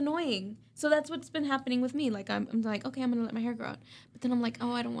becomes annoying. So that's what's been happening with me. Like, I'm like, okay, I'm going to let my hair grow out. But then I'm like,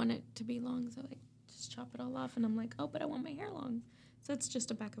 oh, I don't want it to be long. So I just chop it all off. And I'm like, oh, but I want my hair long. So it's just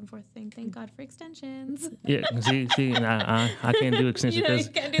a back and forth thing. Thank God for extensions. Yeah, see, I can't do extensions.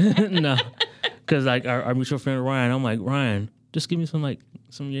 You can't do that. No, because like our mutual friend Ryan, I'm like, Ryan, just give me some of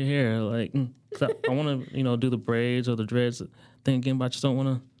your hair, like, 'cause I want to do the braids or the dreads thing again, but I just don't want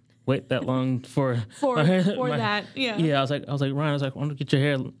to wait that long for For my, that, yeah. Yeah, I was like Ryan, I want to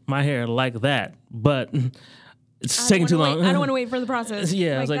get my hair like that, but it's I taking don't too wanna long. wait. I don't want to wait for the process.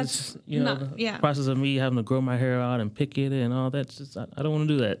 Yeah, I was like, that's the process of me having to grow my hair out and pick it and all that. Just I don't want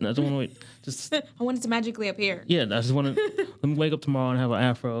to do that. I don't want to wait. Just I want it to magically appear. yeah, I just want to let me wake up tomorrow and have an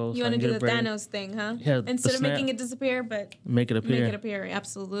afro. You want to do the Thanos thing, huh? Yeah, Instead of making it disappear, but make it appear. Make it appear,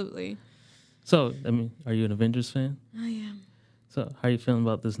 absolutely. So, I mean, are you an Avengers fan? I am. So, how are you feeling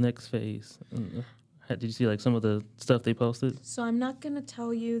about this next phase? Did you see like some of the stuff they posted? So I'm not gonna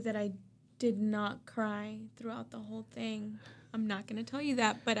tell you that I did not cry throughout the whole thing. I'm not gonna tell you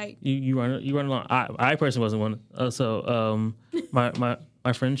that, but you run along. I personally wasn't one. So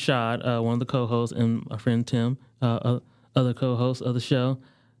my friend Shad, one of the co-hosts, and my friend Tim, other co-hosts of the show.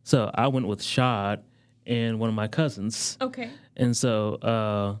 So I went with Shad and one of my cousins. Okay. And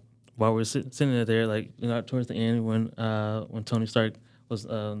so while we were sitting there, like towards the end when Tony Stark was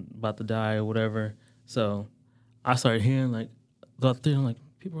about to die or whatever, so I started hearing like throughout there, like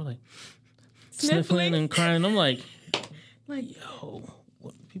people were like sniffling and crying. I'm like, yo,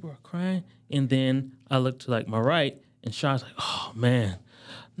 people are crying. And then I looked to like my right, and Shaw's like, oh man,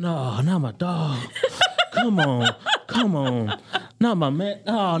 no, not my dog. Come on, not my man.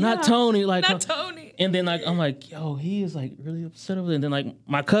 Oh, not Tony. Like, not Tony. And then like I'm like, yo, he is like really upset over it. And then like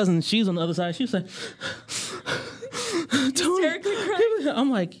my cousin, she's on the other side. She's like, Tony. Crying. I'm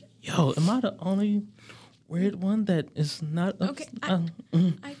like, yo, am I the only weird one that is not? Okay,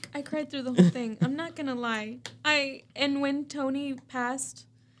 I cried through the whole thing. I'm not gonna lie. And when Tony passed,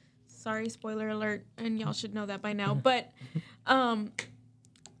 sorry, spoiler alert, and y'all should know that by now. But,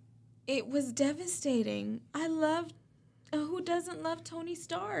 it was devastating. I loved. Who doesn't love Tony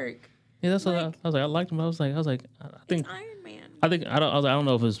Stark? Yeah, that's what I was like. I liked him. I was like, I think It's Iron Man. I don't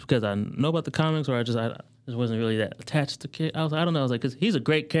know if it's because I know about the comics or I just wasn't really that attached to kid. I don't know. I was like, because he's a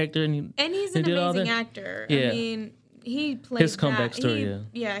great character and he's an amazing actor. Yeah. I mean, he played his comeback story.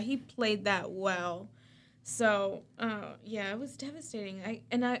 He played that well. So, it was devastating.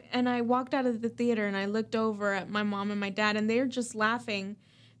 I walked out of the theater and I looked over at my mom and my dad and they're just laughing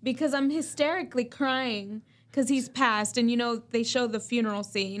because I'm hysterically crying because he's passed. And they show the funeral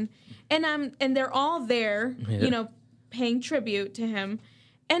scene, and they're all there, paying tribute to him.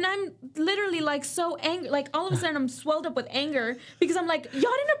 And I'm literally like so angry. Like all of a sudden I'm swelled up with anger because I'm like, y'all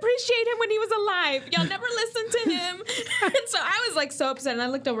didn't appreciate him when he was alive. Y'all never listened to him. And so I was like so upset. And I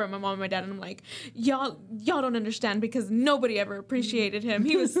looked over at my mom and my dad and I'm like, y'all don't understand because nobody ever appreciated him.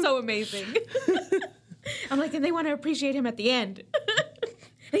 He was so amazing. I'm like, and they want to appreciate him at the end.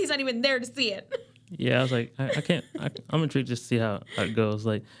 And he's not even there to see it. Yeah, I was like, I'm intrigued just to see how it goes.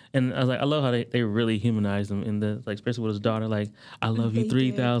 Like, and I was like, I love how they really humanized him in the, like, especially with his daughter. Like, I love you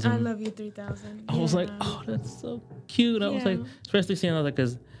 3,000. I love you 3,000. I was like, oh, that's so cute. I was like, especially seeing, I was like,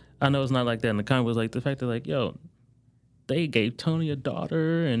 because I know it's not like that in the comic. Was like the fact that like, yo, they gave Tony a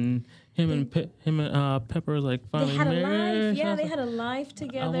daughter, and him and Pepper was like finally married. They had a life. Yeah, they had a life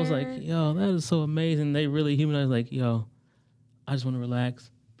together. I was like, yo, that is so amazing. They really humanized. Like, yo, I just want to relax.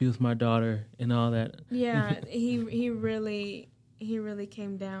 Be with my daughter and all that. Yeah, he really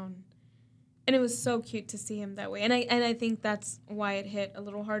came down, and it was so cute to see him that way. And I think that's why it hit a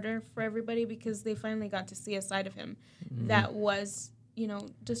little harder for everybody because they finally got to see a side of him that was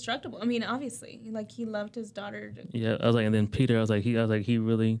destructible. I mean, obviously, like he loved his daughter. Yeah, I was like, and then Peter, I was like, he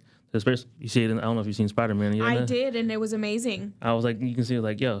really. Especially you see it. I don't know if you've seen Spider-Man. I did, and it was amazing. I was like, you can see it,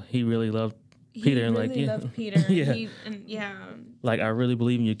 like, yo, he really loved Peter, and like, loved Peter. Yeah. Like, I really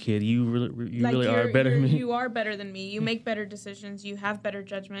believe in you, kid. You really are better than me. You are better than me. You make better decisions. You have better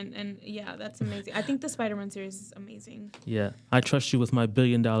judgment, and yeah, that's amazing. I think the Spider-Man series is amazing. Yeah, I trust you with my $1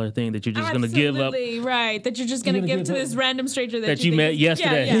 billion thing that you're just gonna give up. Absolutely right. That you're just gonna give to this random stranger that you met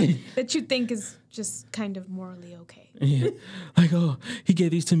yesterday. Yeah, that you think is just kind of morally okay. Yeah. Like, oh, he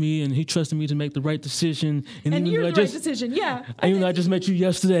gave these to me and he trusted me to make the right decision. And you're the right decision, yeah. Even though I just met you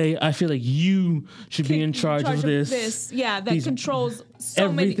yesterday, I feel like you should be in charge of this. Yeah, that controls so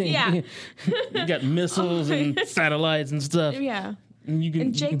everything. Many. Yeah. You got missiles and satellites and stuff. Yeah.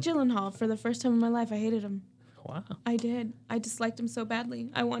 And Jake Gyllenhaal, for the first time in my life, I hated him. Wow. I did. I disliked him so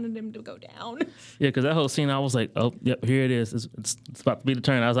badly. I wanted him to go down. Yeah, because that whole scene, I was like, oh, yep, here it is. It's about to be the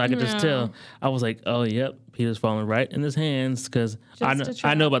turn. I could just tell. I was like, oh, yep, Peter's falling right in his hands because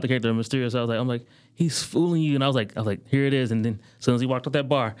I know about the character of Mysterio. So I'm like, he's fooling you. And I was like, here it is. And then as soon as he walked out that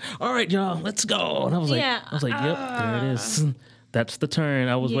bar, all right, y'all, let's go. And I was like, yep, there it is. That's the turn.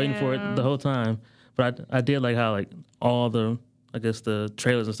 I was waiting for it the whole time. But I did like how like all the, I guess the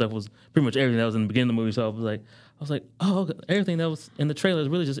trailers and stuff was pretty much everything that was in the beginning of the movie. So I was like, oh, everything that was in the trailer is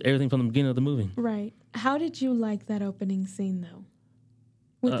really just everything from the beginning of the movie. Right. How did you like that opening scene though?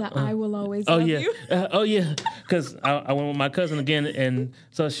 With the "I will always love you." Oh yeah, because I went with my cousin again, and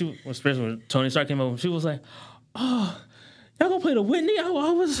so she, especially when Tony Stark came over, she was like, "Oh, y'all gonna play the Whitney?" I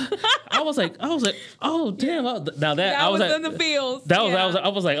was like, oh damn! Now that I was in the feels. That was I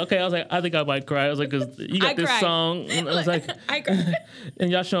was like, okay, I think I might cry. I was like, because you got this song, and I was like, I cried.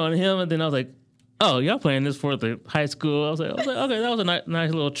 And y'all showing him, and then I was like, oh, y'all playing this for the high school? I was like, okay, that was a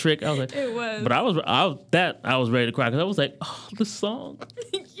nice little trick. I was like, it was. But I was ready to cry because I was like, oh, this song.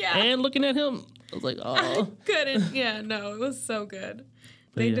 Yeah. And looking at him, I was like, oh. I couldn't. Yeah, no, it was so good.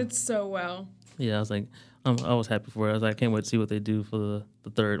 They did so well. Yeah, I was like, I was happy for it. I was like, I can't wait to see what they do for the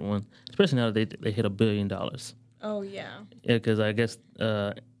third one, especially now that they hit $1 billion. Oh yeah. Yeah, because I guess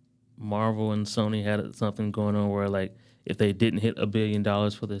Marvel and Sony had something going on where like if they didn't hit $1 billion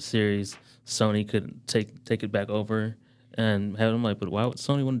for the series, Sony could take it back over and have them like. But why would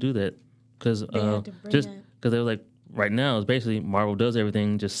Sony want to do that? Because because they were like right now it's basically Marvel does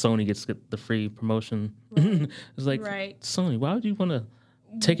everything, just Sony gets the free promotion. Right. It's like Sony, why would you want to?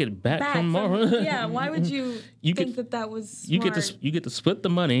 take it back from Marvel. Yeah, why would you, You think get- that was smart? You get to split the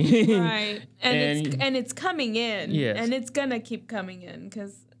money. Right. And it's coming in. Yes. And it's going to keep coming in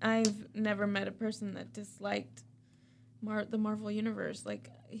because I've never met a person that disliked the Marvel Universe. Like,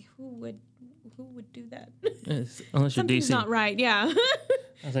 who would do that? Yes, unless you're Something's DC. not right. Yeah.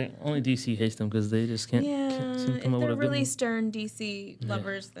 I was like, only DC hates them because they just can't seem to If come up with they're a good really one. stern DC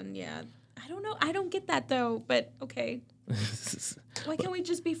lovers, then yeah. I don't know. I don't get that though, but okay. Why can't we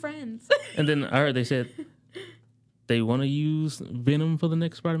just be friends? And then I heard they said they want to use Venom for the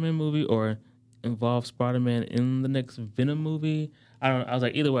next Spider-Man movie or involve Spider-Man in the next Venom movie. I was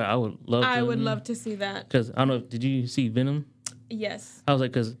like, either way, I would love. I would love to see that. Because I don't know. Did you see Venom? Yes. I was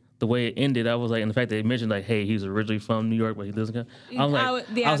like, because the way it ended, I was like, and the fact that they mentioned like, hey, he's originally from New York, but he lives in. I was like,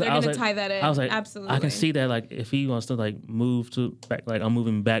 they're gonna tie that in. I was like, absolutely. I can see that like if he wants to like move to back, like I'm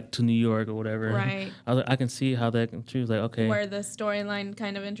moving back to New York or whatever. Right. I was like, I can see how that can. She was like, okay. Where the storyline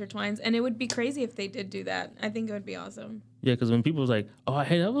kind of intertwines, and it would be crazy if they did do that. I think it would be awesome. Yeah, because when people was like, oh, I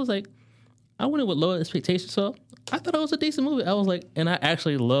hate it, I was like, I went in with low expectations, so I thought it was a decent movie. I was like, and I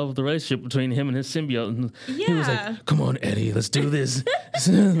actually loved the relationship between him and his symbiote. And he was Yeah. like, come on, Eddie, let's do this.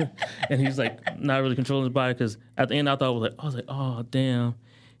 And he's like, not really controlling his body, because at the end I was like, oh, damn,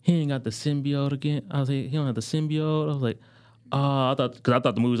 he ain't got the symbiote again. I was like, he don't have the symbiote. I was like, oh, I thought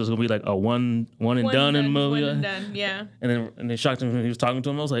the movie was going to be like a one and done in the movie. One and done, yeah. And then shocked him when he was talking to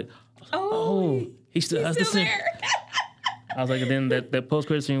him. I was like, Oh, he still has he's the still symbiote. there. I was like, and then that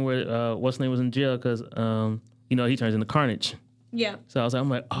post-credit scene where what's his name was in jail because, he turns into Carnage. Yeah. So I'm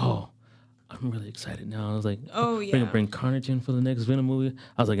like, oh, I'm really excited now. I was like, Oh, they're gonna yeah. bring Carnage in for the next Venom movie.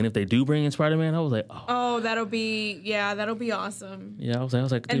 I was like, and if they do bring in Spider-Man, I was like, oh, Oh, that'll be awesome. yeah. I was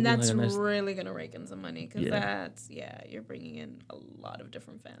like, And they're that's like a nice. really gonna rake in some money because Yeah. you're bringing in a lot of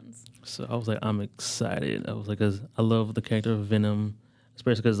different fans. So I was like, I'm excited. I was like, cause I love the character of Venom,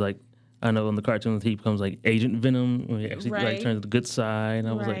 especially because like I know in the cartoons he becomes like Agent Venom when he actually like Right. turns to the good side. And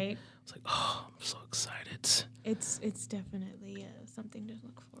I was Right. like, oh, I'm so excited. It's definitely something to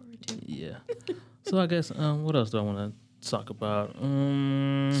look forward to. Yeah. So I guess what else do I want to talk about?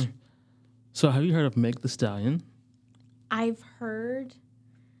 So have you heard of Meg Thee Stallion? I've heard.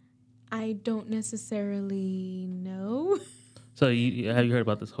 I don't necessarily know. So have you heard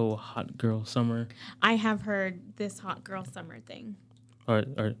about this whole hot girl summer? I have heard this hot girl summer thing. Or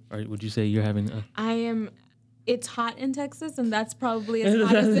would you say you're having a... It's hot in Texas, and that's probably as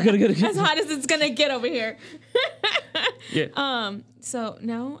hot as it's gonna get over here. Yeah. So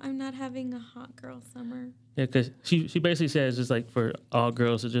no, I'm not having a hot girl summer. Yeah, because she basically says just like for all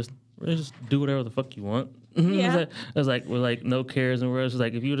girls to just do whatever the fuck you want. Yeah. It's like with like no cares and worries. It's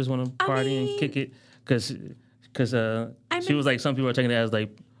like if you just want to party and kick it, because she was like some people are taking it as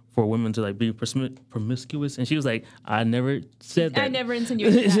like for women to like be promiscuous, and she was like, I never said that. I never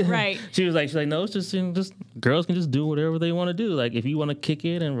insinuated that, right? She's like no, it's just girls can just do whatever they want to do. Like if you want to kick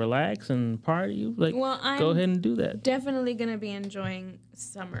it and relax and party, like Well, go ahead and do that. Definitely gonna be enjoying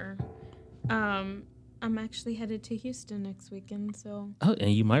summer. I'm actually headed to Houston next weekend, so Oh,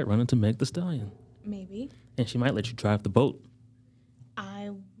 and you might run into Meg Thee Stallion, maybe and she might let you drive the boat.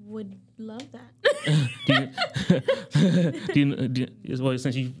 I would love that. Well,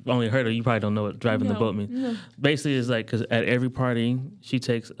 since you've only heard her, you probably don't know what driving the No, boat means. no. Basically, it's like, because at every party, she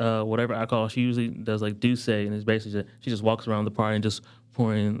takes whatever alcohol. She usually does like Douce, and it's basically she just walks around the party and just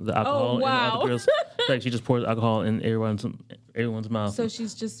pouring the alcohol in wow. other girls. Like she just pours alcohol in everyone's mouth. So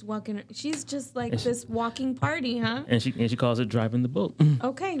she's just walking. She's just like this walking party, huh? and she calls it driving the boat.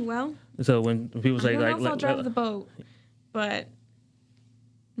 Okay, well, So when people I say don't know like, if I'll drive the boat, but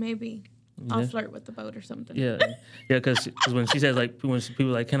maybe I'll Yeah. flirt with the boat or something. yeah, because when she says like when people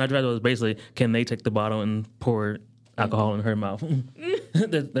like, can I drive the boat? It's basically, can they take the bottle and pour alcohol in her mouth?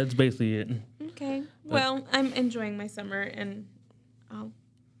 That's basically it. Okay. Well, I'm enjoying my summer, and I'll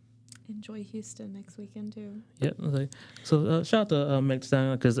enjoy Houston next weekend too. Yeah. Okay. So shout out to Meg Thee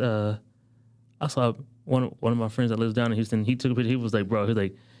Stallion, because I saw one of my friends that lives down in Houston. He took a picture. He was like, bro, he's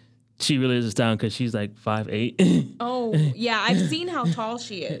like, she really is a stallion because she's like 5'8". Oh yeah, I've seen how tall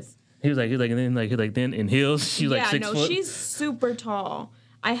she is. He was like, and then then in heels, she's like 6 foot. She's super tall.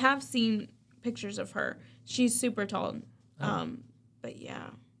 I have seen pictures of her. She's super tall. But yeah,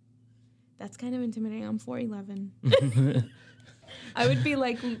 that's kind of intimidating. I'm 4'11". I would be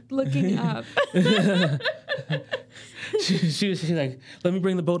like looking up. She's like, let me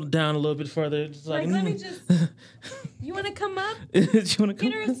bring the boat down a little bit further. Just Like, let me just. You want to come up? you want to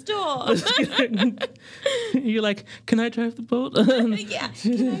Get her a stool. You're like, can I drive the boat? Yeah.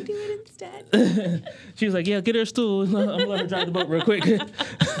 Can I do it instead? She was like, yeah, get her a stool. I'm gonna let her drive the boat real quick.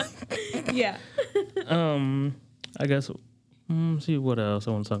 Yeah. I guess See what else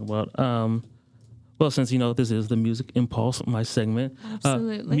I want to talk about. Well, since this is the Music Impulse, my segment.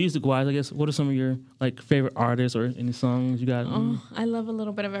 Absolutely. Music-wise, I guess, what are some of your favorite artists or any songs you got? Oh, I love a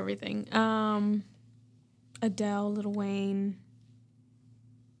little bit of everything. Adele, Lil Wayne.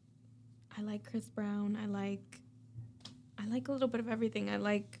 I like Chris Brown. I like a little bit of everything. I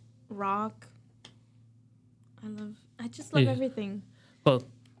like rock. I just love everything. Well,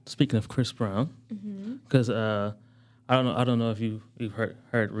 speaking of Chris Brown, because I don't know if you've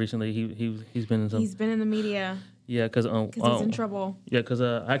heard recently he's been in some. He's been in the media. Yeah, because he's in trouble. Yeah, because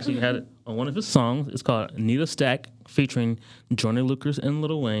I actually had it on one of his songs. It's called "Need a Stack" featuring Joyner Lucas and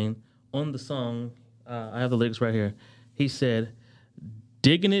Lil Wayne. On the song, I have the lyrics right here. He said,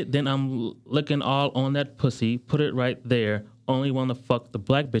 "Digging it, then I'm looking all on that pussy. Put it right there. Only wanna fuck the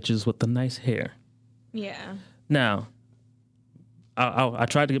black bitches with the nice hair." Yeah. Now, I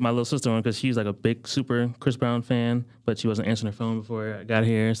tried to get my little sister on because she's like a big, super Chris Brown fan, but she wasn't answering her phone before I got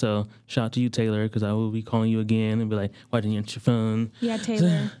here. So shout out to you, Taylor, because I will be calling you again and be like, "Why didn't you answer your phone?" Yeah,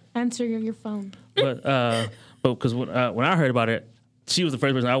 Taylor, answer your phone. But because when I heard about it, she was the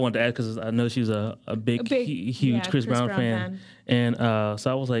first person I wanted to ask because I know she's a big huge Chris Brown fan. And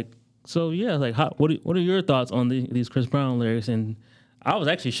so I was like, so yeah, like, what are your thoughts on these Chris Brown lyrics? And I was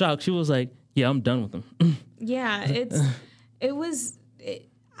actually shocked. She was like, "Yeah, I'm done with them." Yeah, it's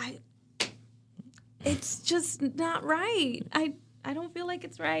just not right. I don't feel like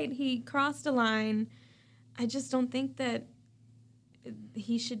it's right. He crossed a line. I just don't think that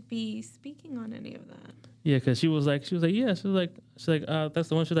he should be speaking on any of that. Yeah, because she was like, yeah, she's like, that's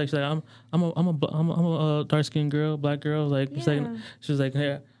the one. She's like, I'm a dark skinned girl, black girl. Like, Yeah. She was like,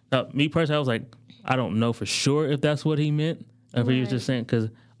 yeah. Me personally, I was like, I don't know for sure if that's what he meant, or if he was just saying. Because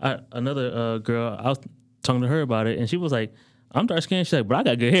another girl, I was talking to her about it, and she was like, I'm dark skinned. She's like, but I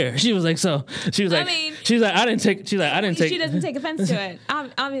got good hair. She was like, so. She was like, She doesn't take offense to it.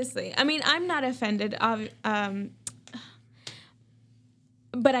 Obviously, I mean, I'm not offended.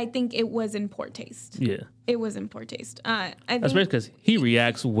 But I think it was in poor taste. Yeah. It was in poor taste. I think, especially because he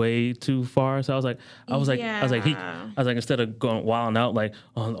reacts way too far. So I was like, instead of going wilding out like,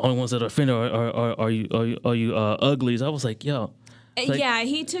 oh, the only ones that are offended are you uglies. I was like, yo. Yeah,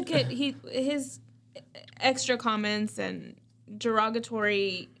 he took it. His extra comments and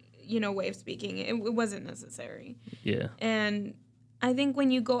derogatory, way of speaking. It wasn't necessary. Yeah. And I think when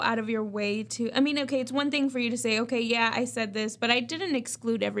you go out of your way to, it's one thing for you to say, okay, yeah, I said this, but I didn't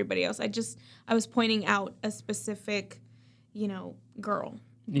exclude everybody else. I was pointing out a specific, girl,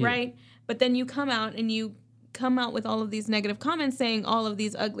 right? But then you come out with all of these negative comments saying all of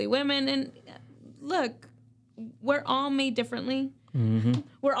these ugly women. And look, we're all made differently. Mm-hmm.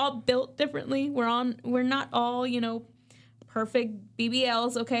 We're all built differently. We're not all, perfect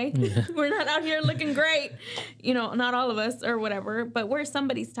BBLs, okay? Yeah. We're not out here looking great. Not all of us or whatever, but we're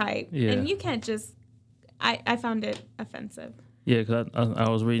somebody's type. Yeah. And you can't just, I found it offensive. Yeah, because I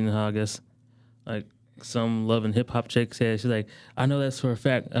was reading how, I guess, like, some Love and Hip Hop chick said, she's like, I know that's for a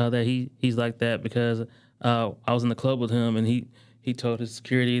fact that he's like that because I was in the club with him and he told his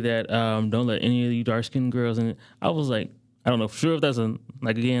security that don't let any of you dark-skinned girls in. I was like, I don't know for sure if that's I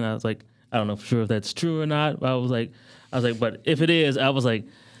was like, I don't know for sure if that's true or not. I was like, but if it is, I was like,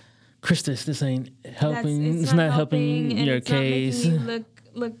 Chris, this ain't helping. It's not helping your case. Not making you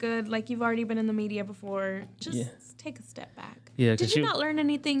look good. Like you've already been in the media before. Just take a step back. Yeah. Did you not learn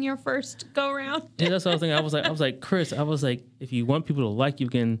anything your first go around? Yeah, that's what I was thinking. I was like, Chris. I was like, if you want people to like you,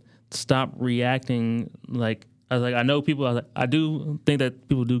 can stop reacting like. I was like, I know people. I do think that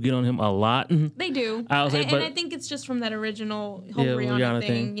people do get on him a lot. They do. I was like, and I think it's just from that original whole Rihanna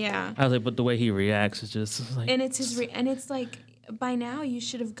thing. Yeah. I was like, but the way he reacts is just like. And it's and it's like, by now you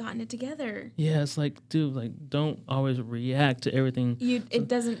should have gotten it together. Yeah, it's like, dude, like don't always react to everything. It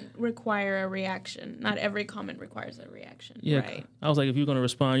doesn't require a reaction. Not every comment requires a reaction. Yeah. Right. I was like, if you're gonna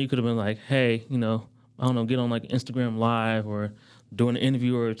respond, you could have been like, hey, I don't know, get on like Instagram Live or do an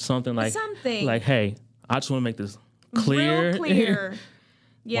interview or something like. Something. Like, hey. I just want to make this clear. Real clear.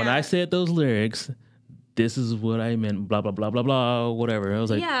 Yeah. When I said those lyrics, this is what I meant, blah, blah, blah, blah, blah, whatever. I was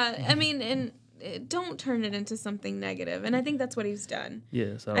like... Yeah, and don't turn it into something negative. And I think that's what he's done.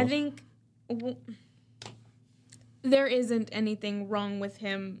 Yeah, so... I think there isn't anything wrong with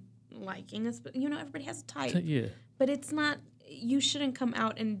him liking us. But, everybody has a type. Yeah. But it's not... You shouldn't come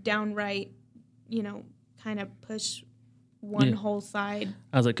out and downright, kind of push... one whole side.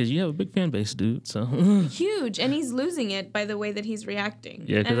 I was like, because you have a big fan base, dude. So huge, and he's losing it by the way that he's reacting.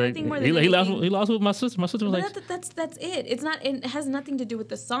 Yeah, because he lost with my sister. My sister was like, that's it. It's not. It has nothing to do with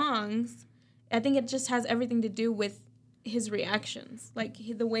the songs. I think it just has everything to do with his reactions, like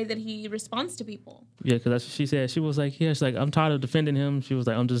the way that he responds to people. Yeah, because that's what she said. She was like, yeah, she's like, I'm tired of defending him. She was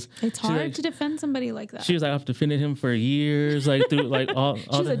like, It's hard like, to defend somebody like that. She was like, I've defended him for years, like through like all.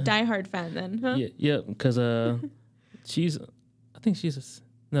 She's a diehard fan then, huh? Yeah, because she's a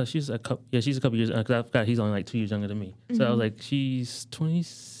couple. Yeah, she's a couple years. Because I forgot he's only like 2 years younger than me. So I was like, she's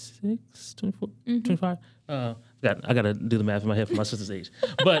 26, 24, 25. I gotta do the math in my head for my sister's age.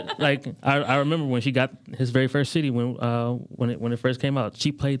 But like, I remember when she got his very first CD when it first came out.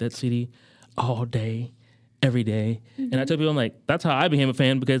 She played that CD all day, every day. And I tell people, I'm like, that's how I became a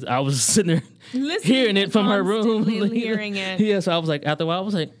fan, because I was sitting there hearing it from her room, hearing it. Yeah, so I was like, after a while, I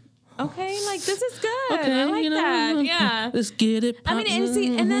was like, okay, like this is good. okay, I like that. Yeah. Let's get it. I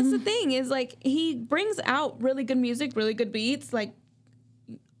mean, and that's the thing is like he brings out really good music, really good beats, like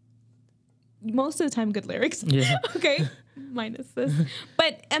most of the time good lyrics. Yeah. Okay, minus this.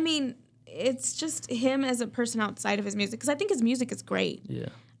 But I mean, it's just him as a person outside of his music, because I think his music is great. Yeah.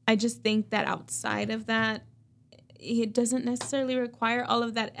 I just think that outside of that, it doesn't necessarily require all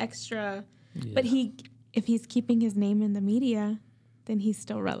of that extra. Yeah. But if he's keeping his name in the media, then he's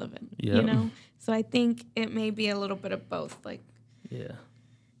still relevant. Yeah. You know? So I think it may be a little bit of both. Like, yeah,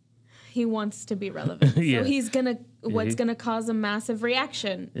 he wants to be relevant. Yeah. So he's what's gonna cause a massive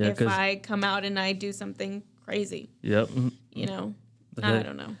reaction if I come out and I do something crazy. Yep. You know? I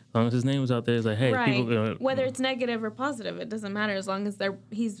don't know. As long as his name was out there, it's like, hey, right. people gonna, whether it's negative or positive, it doesn't matter as long as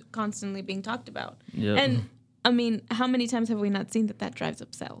he's constantly being talked about. Yep. And I mean, how many times have we not seen that drives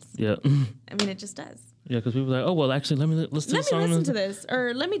up sales? Yeah. I mean, it just does. Yeah, because people are like, oh, well, actually, let me listen to this,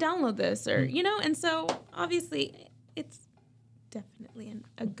 or let me download this, or, you know, and so obviously it's definitely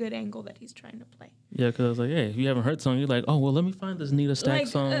a good angle that he's trying to play. Yeah, because I was like, hey, if you haven't heard the song, you're like, oh, well, let me find this Nita Stack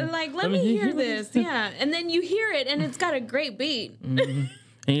song. Let me hear this, yeah. And then you hear it, and it's got a great beat. Mm-hmm.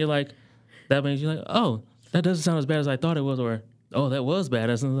 And you're like, that means you're like, oh, that doesn't sound as bad as I thought it was, or, oh, that was bad. And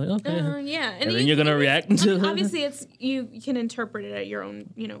I was like, okay. Yeah. And then you're going to react to it. Obviously, you can interpret it at your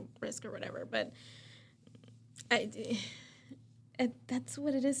own, risk or whatever, but that's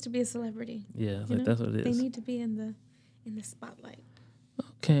what it is to be a celebrity. Yeah, like that's what it is. They need to be in the spotlight.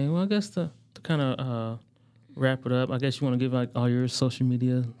 Okay, well, I guess to kind of wrap it up, I guess you want to give like all your social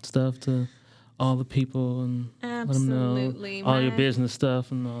media stuff to all the people and absolutely let them know all your business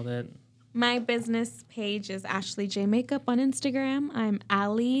stuff and all that. My business page is Ashley J Makeup on Instagram. I'm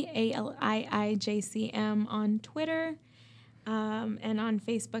Ali ALIIJCM on Twitter, and on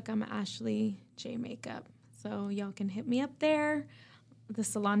Facebook I'm Ashley J Makeup. So y'all can hit me up there. The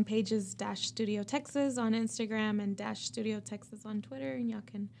salon page is Studio Texas on Instagram and Studio Texas on Twitter, and y'all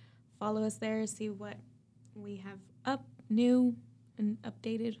can follow us there, see what we have up, new, and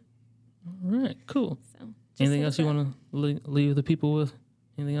updated. All right, cool. So, anything else you want to leave the people with?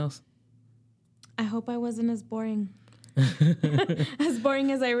 Anything else? I hope I wasn't as boring. As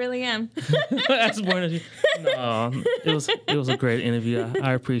boring as I really am. As boring as you. No, it was a great interview.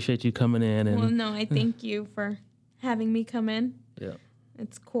 I appreciate you coming in. And well, no, I thank you for having me come in. Yeah,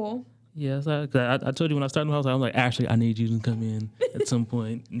 it's cool. Yes, I told you when I started the house, I was like, Ashley, I need you to come in at some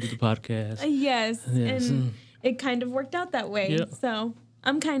point and do the podcast. Yes, and it kind of worked out that way. Yep. So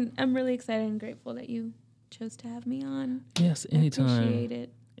I'm really excited and grateful that you chose to have me on. Yes, anytime. I appreciate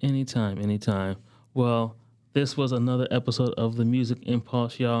it. Anytime. Well, this was another episode of The Music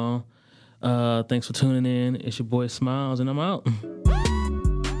Impulse, y'all. Thanks for tuning in. It's your boy Smiles, and I'm out.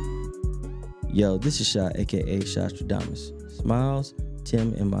 Yo, this is Shah, a.k.a. Shastradamus. Smiles,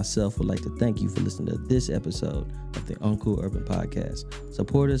 Tim, and myself would like to thank you for listening to this episode of the Uncool Urban Podcast.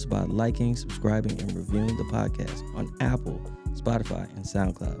 Support us by liking, subscribing, and reviewing the podcast on Apple, Spotify, and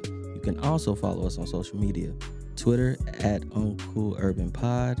SoundCloud. You can also follow us on social media. Twitter at Uncool Urban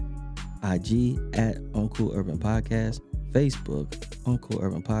Pod, IG at Uncool Urban Podcast, Facebook Uncool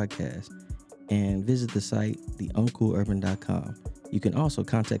Urban Podcast, and visit the site theuncoolurban.com. You can also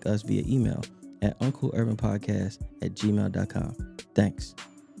contact us via email at uncoourbanpodcast@gmail.com. Thanks.